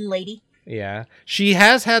holding lady. Yeah, she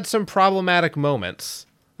has had some problematic moments,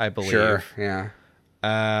 I believe. Sure, yeah.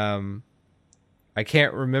 I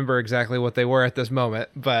can't remember exactly what they were at this moment,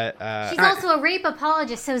 but She's also a rape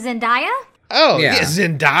apologist, so Zendaya? Yeah.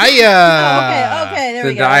 Zendaya. Okay, there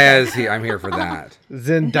we go. Zendaya is here. I'm here for that.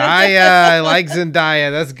 Zendaya, I like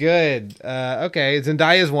Zendaya. That's good. Okay,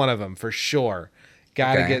 Zendaya is one of them for sure.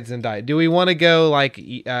 Gotta Okay. get Zendaya. Do we want to go like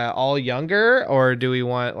all younger, or do we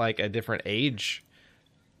want like a different age?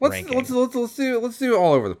 ranking? Let's do it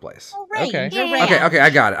all over the place. Oh, range, Okay. a Yeah, range. Okay, I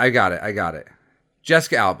got it.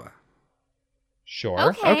 Jessica Alba.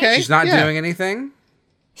 Sure. Okay. She's not yeah. doing anything.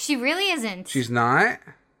 She really isn't. She's not.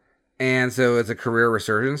 And so it's a career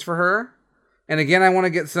resurgence for her. And again, I want to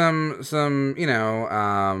get some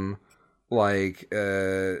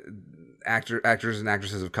actors and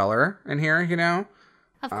actresses of color in here, you know.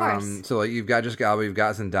 Of course. So like you've got Jessica Alba, you've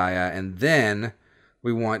got Zendaya, and then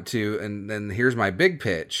we want to, and then here's my big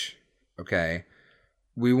pitch. Okay,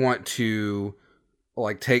 we want to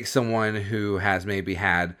like take someone who has maybe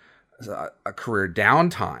had a career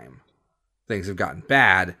downtime, things have gotten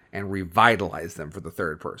bad, and revitalize them for the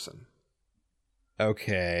third person.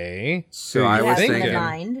 Okay. So Who I you was Have in thinking,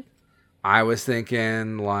 mind.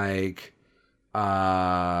 like,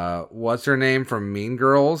 what's her name from Mean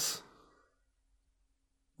Girls?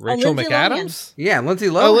 Rachel Lindsay McAdams. Yeah, Lindsay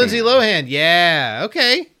Lohan. Oh, Lindsay Lohan. Yeah.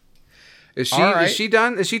 Okay. Is she? All right. Is she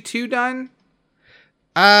done? Is she too done?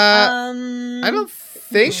 I don't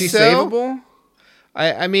think Is she so. savable?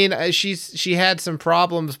 I mean, she had some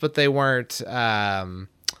problems, but they weren't. Amanda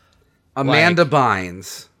Like-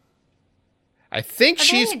 Bynes. I think Oh,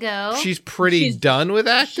 there you go. she's pretty She's- done with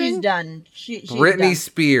acting. She's done. She's Britney done.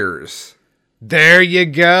 Spears. There you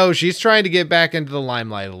go. She's trying to get back into the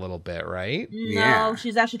limelight a little bit, right? No, Yeah.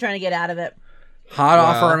 she's actually trying to get out of it. Hot Well-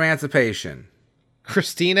 Offer Emancipation.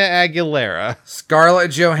 Christina Aguilera.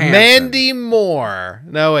 Scarlett Johansson. Mandy Moore.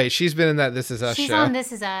 No, wait. She's been in that This Is Us She's show. on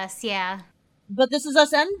This Is Us, yeah. But This Is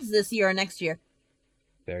Us ends this year or next year.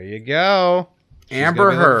 There you go. She's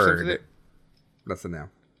Amber gonna be looking for- Heard. That's a no.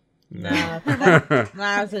 No,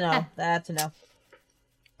 that's a no. That's a no.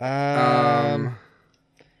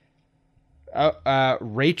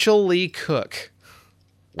 Rachel Lee Cook.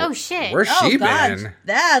 Oh, shit. Where's Oh she God, been?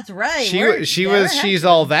 that's right. She's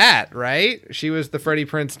all that, right? She was the Freddie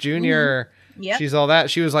Prinze junior Yep. She's all that.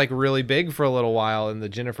 She was like really big for a little while in the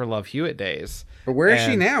Jennifer Love Hewitt days. But where is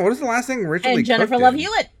she And- now? What is the last thing Rachel Lee And Jennifer Cook Love did?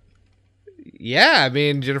 Hewitt. Yeah, I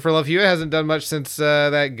mean Jennifer Love Hewitt hasn't done much since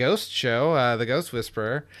that Ghost show, The Ghost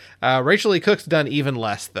Whisperer. Rachel Lee Cook's done even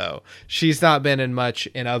less though. She's not been in much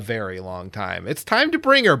in a very long time. It's time to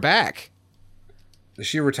bring her back. Is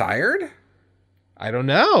she retired? I don't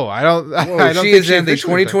know. I don't. Well, I don't she think is in the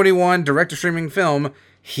officially- 2021 direct-to-streaming film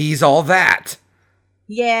He's All That.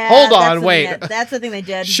 Yeah. Hold that's on, the thing wait. that's the thing they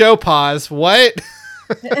did. Show pause. What?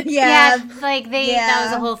 yeah. Yeah, like that was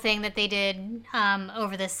Yeah. a whole thing that they did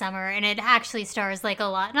over the summer, and it actually stars like a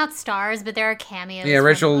lot, not stars, but there are cameos. Yeah, from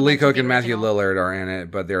Rachel a Lee bunch of Cook the and Matthew original. Lillard are in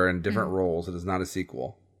it, but they're in different roles. It is not a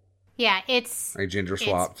sequel. Yeah, it's A ginger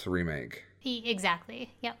swapped remake.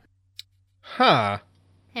 exactly. Yep. Huh.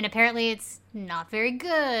 And apparently it's not very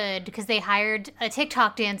good because they hired a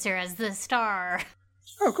TikTok dancer as the star.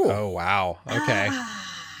 Oh, cool. Oh wow. Okay.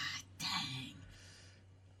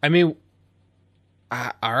 I mean,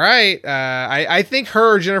 all right. I think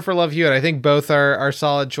her or Jennifer Love Hewitt. I think both are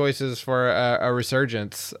solid choices for a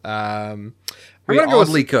resurgence. I'm gonna go with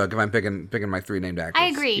Lee Cook if I'm picking my three named actors. I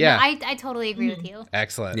agree. Yeah. No, I totally agree with you.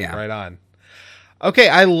 Excellent. Yeah. Right on. Okay,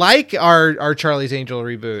 I like our Charlie's Angel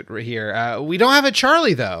reboot right here. We don't have a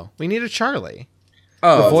Charlie though. We need a Charlie.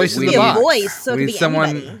 Oh, The voice in Be the a box. voice, so it we could need be someone.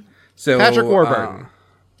 anybody. So Patrick Warburton.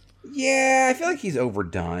 Yeah, I feel like he's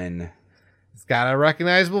overdone. He's got a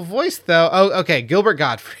recognizable voice, though. Oh, okay. Gilbert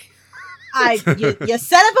Godfrey. You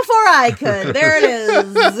said it before I could. There it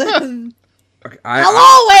is. Okay,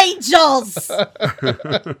 Hello, angels.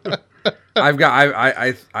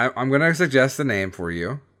 I'm gonna suggest the name for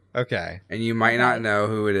you, Okay. and you might Okay. not know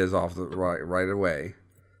who it is off the right away.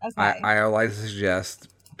 Okay. I would like to suggest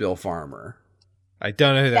Bill Farmer. I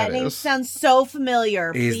don't know who that that name is. sounds so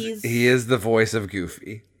familiar. Please. He is the voice of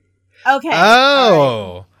Goofy. Okay.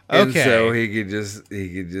 Oh, okay. And so he could just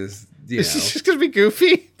you Is he know, just gonna be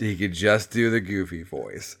Goofy? he could just do the Goofy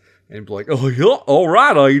voice and be like, "Oh yeah, all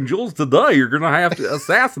right, angels, today you're gonna have to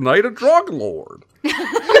assassinate a drug lord. You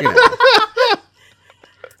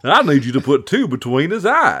know, I need you to put 2 between his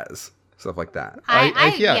eyes." Stuff like that.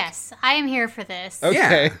 Yeah. Yes, I am here for this.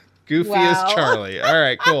 Okay. Yeah. Goofy Wow. is Charlie. All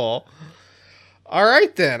right, cool. All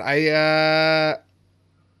right then. I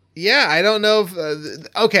don't know if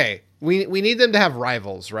okay. We need them to have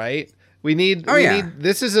rivals, right? We need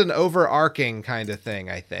this is an overarching kind of thing,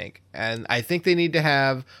 I think. And I think they need to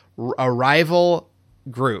have a rival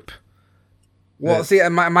group. Well, see,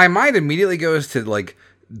 my mind immediately goes to like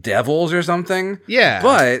devils or something. Yeah.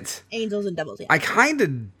 But Angels and devils. Yeah. I kind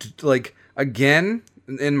of like, again,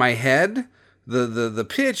 in my head, the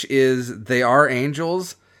pitch is they are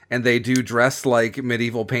angels and they do dress like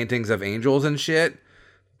medieval paintings of angels and shit,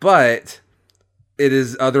 but it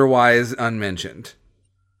is otherwise unmentioned.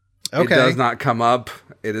 Okay. It does not come up.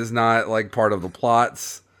 It is not like part of the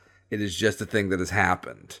plots. It is just a thing that has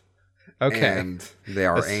happened. Okay. And they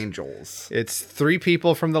are angels. It's 3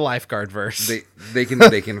 people from the lifeguard verse. They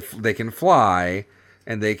can fly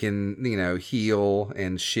and they can, heal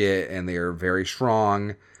and shit, and they are very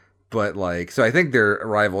strong. But like, so I think their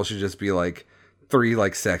rival should just be like 3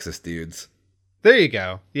 like sexist dudes There you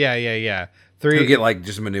go. Yeah. 3 who get like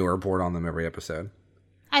just manure poured on them every episode.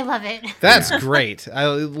 I love it. That's great. A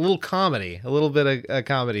little comedy, a little bit of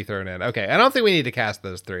comedy thrown in. Okay, I don't think we need to cast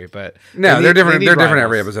those 3, but No, they're different. they need They're different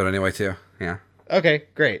every rivals. episode anyway, too. Yeah. Okay,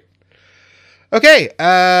 great. Okay,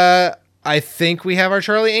 I think we have our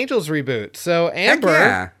Charlie Angels reboot. So Amber, Heck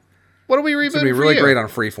yeah. what are we rebooting? It's gonna be for really you? great on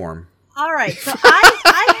Freeform. All right, so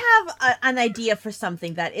I have an idea for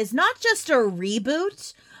something that is not just a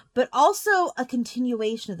reboot, but also a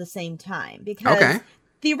continuation at the same time. Because Okay.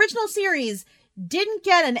 the original series didn't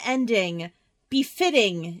get an ending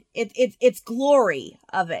befitting its glory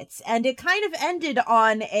of it, and it kind of ended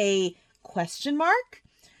on a question mark.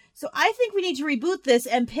 So I think we need to reboot this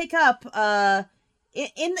and pick up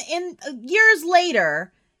in years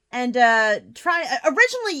later. And try.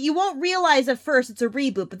 Originally, you won't realize at first it's a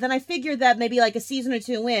reboot, but then I figured that maybe like a season or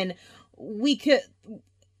 2 in, we could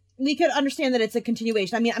understand that it's a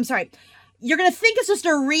continuation. I mean, I'm sorry, you're gonna think it's just a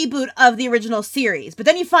reboot of the original series, but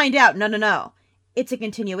then you find out, no, it's a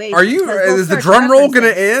continuation. Are you? because they'll Is the start drum roll referencing- gonna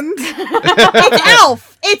end? It's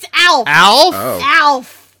Alf. It's Alf. Alf? Oh.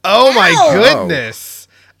 Alf. Oh my Alf. goodness!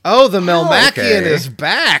 Oh, the Melmacian Okay. is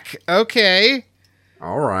back. Okay.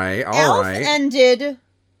 All right. Alf ended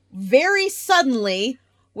very suddenly,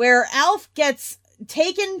 where Alf gets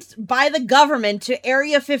taken by the government to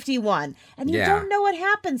Area 51, and you Yeah. don't know what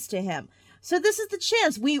happens to him. So this is the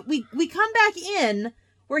chance. We come back in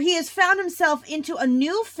where he has found himself into a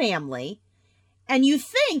new family, and you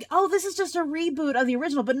think, oh, this is just a reboot of the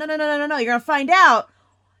original, but no. You're gonna find out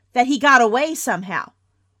that he got away somehow,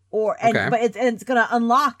 Okay. but it's gonna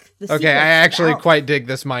unlock the. Okay, secrets I of actually Alf. quite dig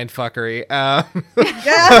this mindfuckery.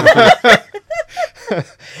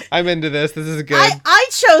 I'm into this. This is good. I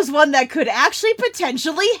chose one that could actually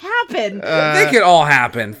potentially happen. They could all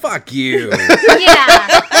happen. Fuck you.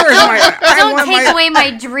 Yeah. Where's my? I Don't want take my- away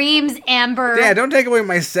my dreams, Amber. Yeah, don't take away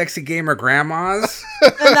my sexy gamer grandmas.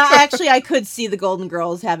 And actually, I could see the Golden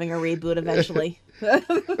Girls having a reboot eventually.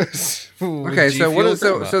 Ooh, Okay, G so what Fuel is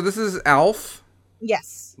so? Grandma. So this is Alf,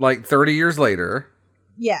 Yes. like 30 years later,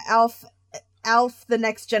 Yeah, Alf, the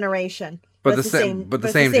next generation. but it's the same, but the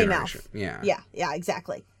it's same Alf. generation. Yeah. Yeah,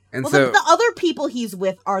 exactly. And Well, so, the other people he's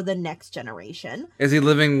with are the next generation. is he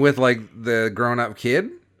living with like the grown-up kid?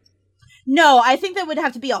 No, I think that would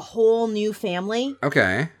have to be a whole new family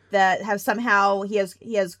Okay. that have somehow he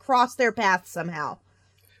has crossed their paths somehow.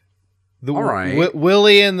 All right.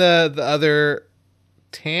 Willie and the other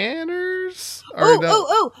Tanners?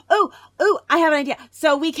 Oh, I have an idea.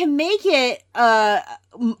 So we can make it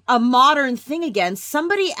a modern thing again.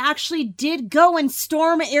 Somebody actually did go and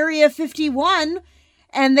storm Area 51,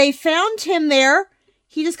 and they found him there.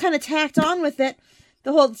 He just kind of tacked on with it.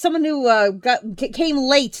 someone who came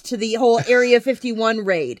late to the whole Area 51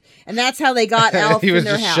 raid, and that's how they got Alf he was in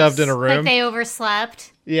their just house. shoved in a room. Like they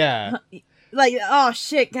overslept. Yeah. Like, oh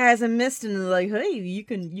shit, guys, I missed, and they're like, hey, you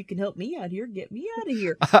can help me out here, get me out of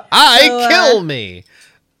here. Kill me.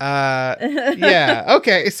 Yeah.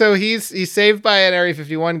 Okay. So he's saved by an Area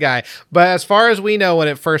 51 guy, but as far as we know, when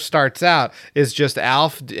it first starts out, is just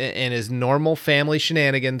Alf and his normal family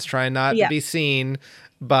shenanigans, trying not to be seen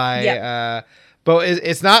by. But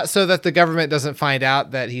it's not so that the government doesn't find out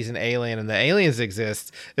that he's an alien and the aliens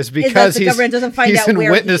exist. It's because the government doesn't find out in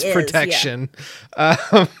where witness he is, protection.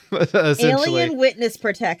 Essentially. Alien witness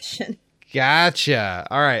protection. Gotcha.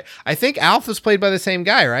 All right. I think Alf was played by the same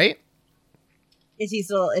guy, right? Is he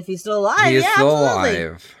still? If he's still alive, He is still absolutely.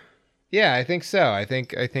 alive. Yeah, I think so. I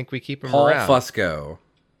think we keep him Paul around. Fusco.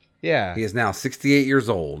 Yeah. He is now 68 years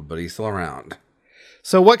old, but he's still around.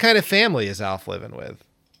 So what kind of family is Alf living with?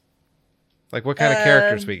 Like, what kind of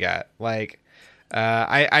characters we got? Like,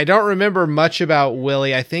 I don't remember much about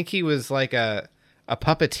Willie. I think he was like a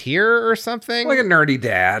puppeteer or something. Like a nerdy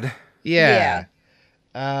dad. Yeah.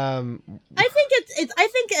 I think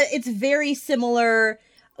it's very similar.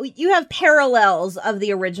 You have parallels of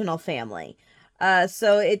the original family.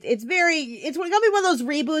 So it's gonna be one of those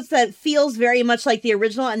reboots that feels very much like the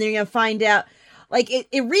original, and then you're gonna find out. Like,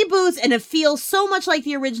 it reboots, and it feels so much like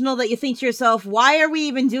the original that you think to yourself, why are we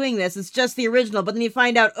even doing this? It's just the original. But then you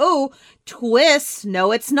find out, oh, twist.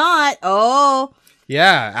 No, it's not. Oh.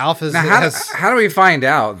 Yeah, Alf is... Now, how do we find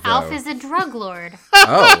out, though? Alf is a drug lord.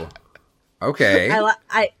 Oh. Okay.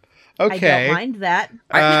 I don't mind that.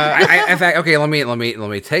 In fact, okay, let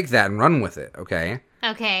me take that and run with it, okay?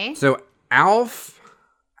 Okay. So, Alf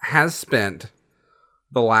has spent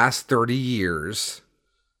the last 30 years...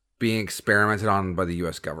 being experimented on by the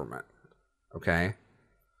U.S. government. Okay?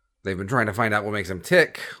 They've been trying to find out what makes him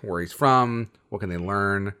tick, where he's from, what can they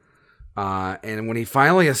learn. And when he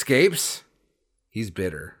finally escapes, he's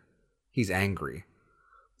bitter. He's angry.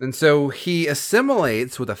 And so he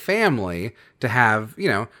assimilates with a family to have,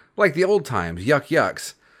 like the old times,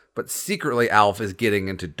 yucks. But secretly, Alf is getting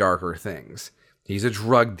into darker things. He's a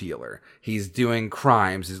drug dealer. He's doing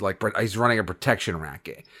crimes. He's running a protection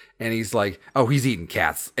racket. And he's like, oh, he's eating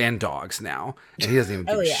cats and dogs now. And he doesn't even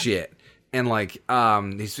do shit. And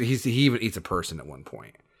he even eats a person at one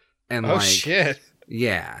point. And shit.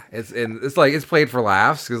 Yeah. It's played for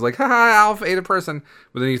laughs. Because haha, Alf ate a person.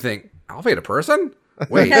 But then you think, Alf ate a person?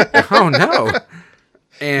 Wait, oh no.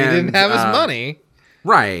 And he didn't have his money.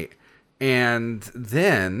 Right. And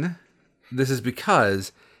then this is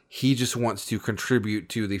because he just wants to contribute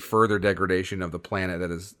to the further degradation of the planet that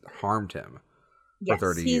has harmed him for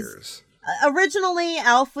 30 years. Originally,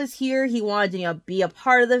 Alf was here. He wanted to be a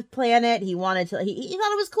part of the planet. He wanted to. He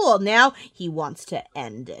thought it was cool. Now he wants to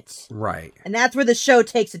end it. Right. And that's where the show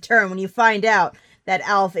takes a turn when you find out that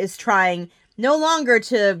Alf is trying no longer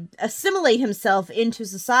to assimilate himself into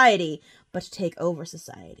society, but to take over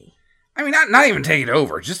society. I mean, not even take it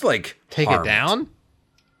over. Just take it down.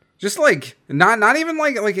 Just not even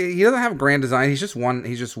like he doesn't have a grand design. He's just one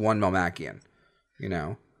Melmacian,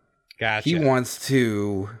 Gotcha. He wants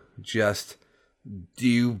to just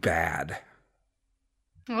do bad.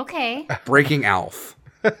 Okay. Breaking Alf.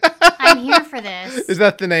 I'm here for this. Is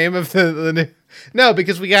that the name of the new? No,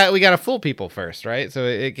 because we got to fool people first, right? So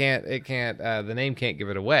it can't the name can't give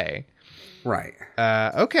it away. Right.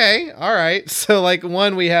 Okay. All right. So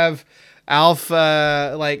we have Alf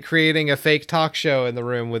creating a fake talk show in the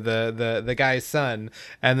room with the guy's son,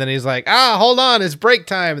 and then he's like, hold on, it's break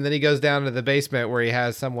time, and then he goes down to the basement where he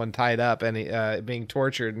has someone tied up and being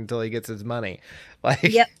tortured until he gets his money.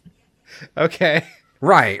 Yep. Okay.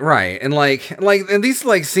 Right. And and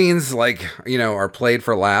these scenes are played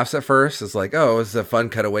for laughs at first. It's it's a fun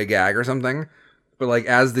cutaway gag or something. But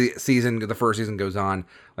as the first season goes on,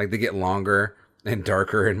 they get longer and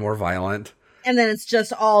darker and more violent. And then it's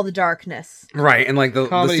just all the darkness. Right. And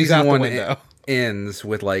the season one ends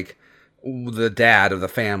with the dad of the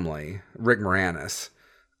family, Rick Moranis,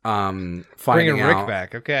 finding bringing out, Rick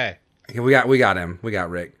back. Okay. We got him. We got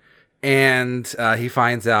Rick. And he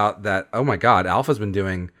finds out that, oh my God, Alf has been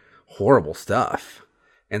doing horrible stuff.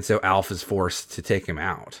 And so Alf is forced to take him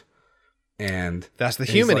out. And that's the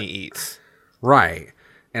human he eats. Right.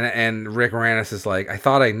 And Rick Moranis is like, I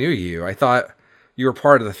thought I knew you. I thought you were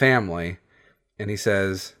part of the family. And he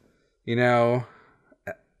says,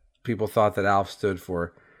 people thought that Alf stood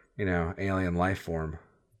for, alien life form.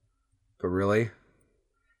 But really,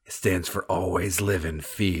 it stands for always live in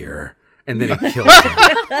fear. And then he kills him.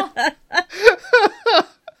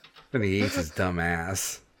 Then he eats his dumb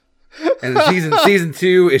ass. And season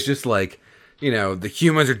 2 is just the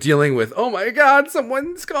humans are dealing with, oh my god,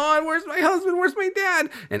 someone's gone, where's my husband, where's my dad?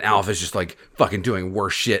 And Alf is just like fucking doing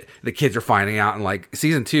worse shit. The kids are finding out, and like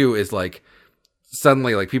season 2 is like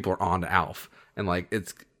suddenly like people are on to Alf, and like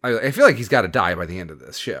I feel like he's got to die by the end of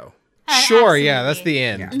this show. Sure, yeah, that's the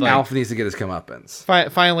end. Yeah. Like, Alf needs to get his comeuppance.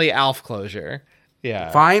 Finally, Alf closure.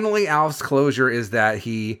 Yeah. Finally, Alf's closure is that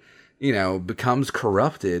he, becomes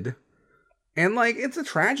corrupted. And, like, it's a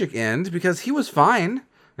tragic end because he was fine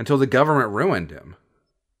until the government ruined him.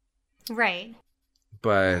 Right.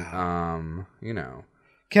 But, Can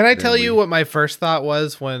I tell you what my first thought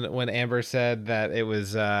was when Amber said that it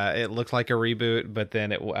was it looked like a reboot, but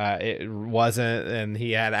then it wasn't, and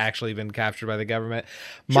he had actually been captured by the government?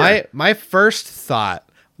 Sure. My first thought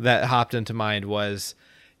that hopped into mind was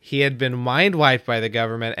he had been mind wiped by the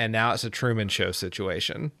government, and now it's a Truman Show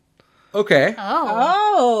situation. Okay.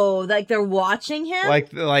 Oh, like they're watching him?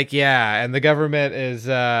 Like yeah, and the government is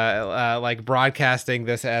like broadcasting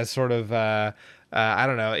this as sort of I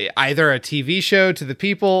don't know, either a TV show to the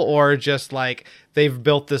people or just like they've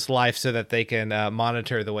built this life so that they can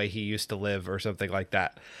monitor the way he used to live or something like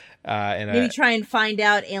that. Maybe try and find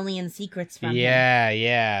out alien secrets from him.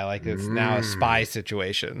 Yeah, like it's now a spy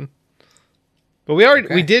situation. But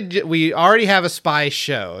we already have a spy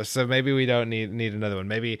show, so maybe we don't need another one.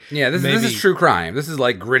 Maybe this is true crime. This is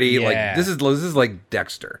like gritty, like this is like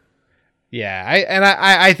Dexter. Yeah,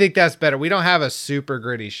 I think that's better. We don't have a super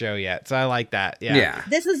gritty show yet, so I like that. Yeah.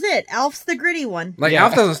 This is it. Alf's the gritty one. Like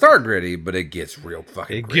Alf doesn't start gritty, but it gets real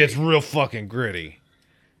fucking gritty. It gets real fucking gritty.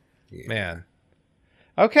 Yeah. Man.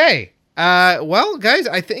 Okay. Well, guys,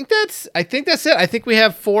 I think that's it. I think we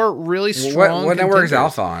have 4 really strong. What network is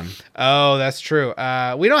Alf on? Oh, that's true.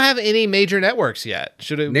 We don't have any major networks yet.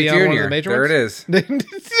 Should it Nick be on Jr. one of the major there ones? It is. Nick Jr.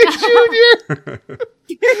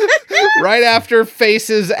 Right after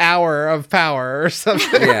Face's hour of power or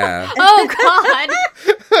something. Yeah. Oh God.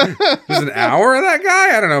 There's an hour of that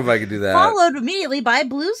guy? I don't know if I could do that. Followed immediately by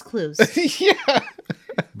Blue's Clues. Yeah.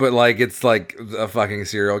 But like it's like a fucking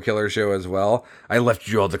serial killer show as well. I left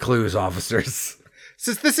you all the clues, officers.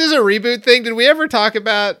 Since this is a reboot thing, did we ever talk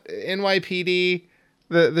about NYPD,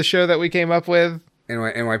 the show that we came up with?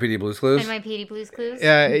 NYPD Blue's Clues? NYPD Blues Clues?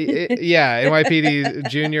 Yeah, NYPD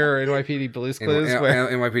Junior or NYPD Blues Clues.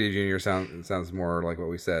 NYPD Junior sounds more like what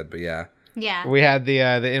we said, but yeah. Yeah. We had the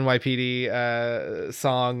NYPD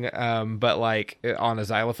song, but like on a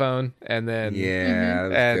xylophone, and then that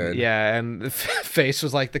was good. Yeah, and Face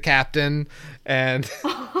was like the captain, and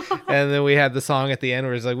and then we had the song at the end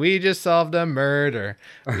where it's like, we just solved a murder,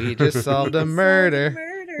 we just solved a murder,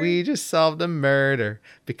 we just solved a murder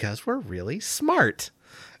because we're really smart.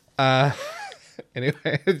 Anyway,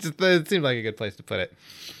 it seemed like a good place to put it.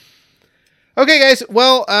 Okay, guys.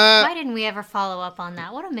 Well, why didn't we ever follow up on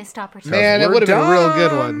that? What a missed opportunity. Man, it would have been a real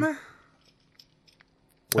good one.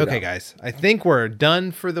 Okay, done. guys. I think we're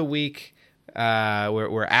done for the week.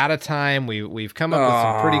 We're out of time. We've come up with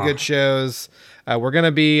some pretty good shows. We're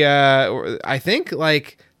gonna be, I think,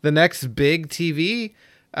 like the next big TV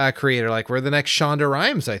creator. Like we're the next Shonda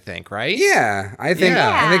Rhimes. I think, right? Yeah, I think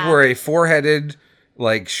we're a 4-headed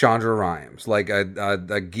like Shonda Rhimes, like a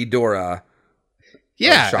Ghidorah.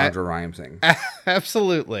 Yeah, Chandra Rhymesing.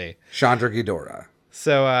 Absolutely. Chandra Ghidorah.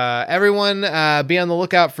 So everyone be on the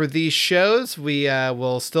lookout for these shows. We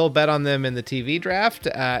will still bet on them in the TV draft,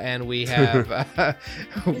 and we have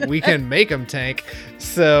we can make them tank.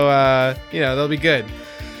 So they'll be good.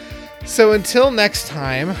 So until next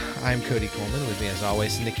time, I'm Cody Coleman. With me as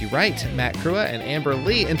always, Nikki Wright, Matt Crua, and Amber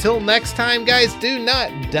Lee. Until next time, guys, do not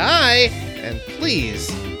die, and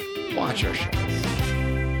please watch our shows.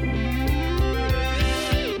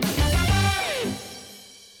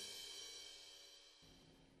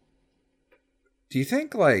 Do you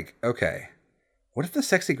think, like, okay, what if the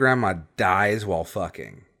sexy grandma dies while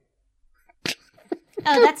fucking?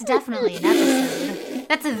 Oh, that's definitely an episode.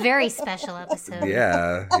 That's a very special episode.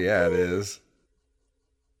 Yeah, it is.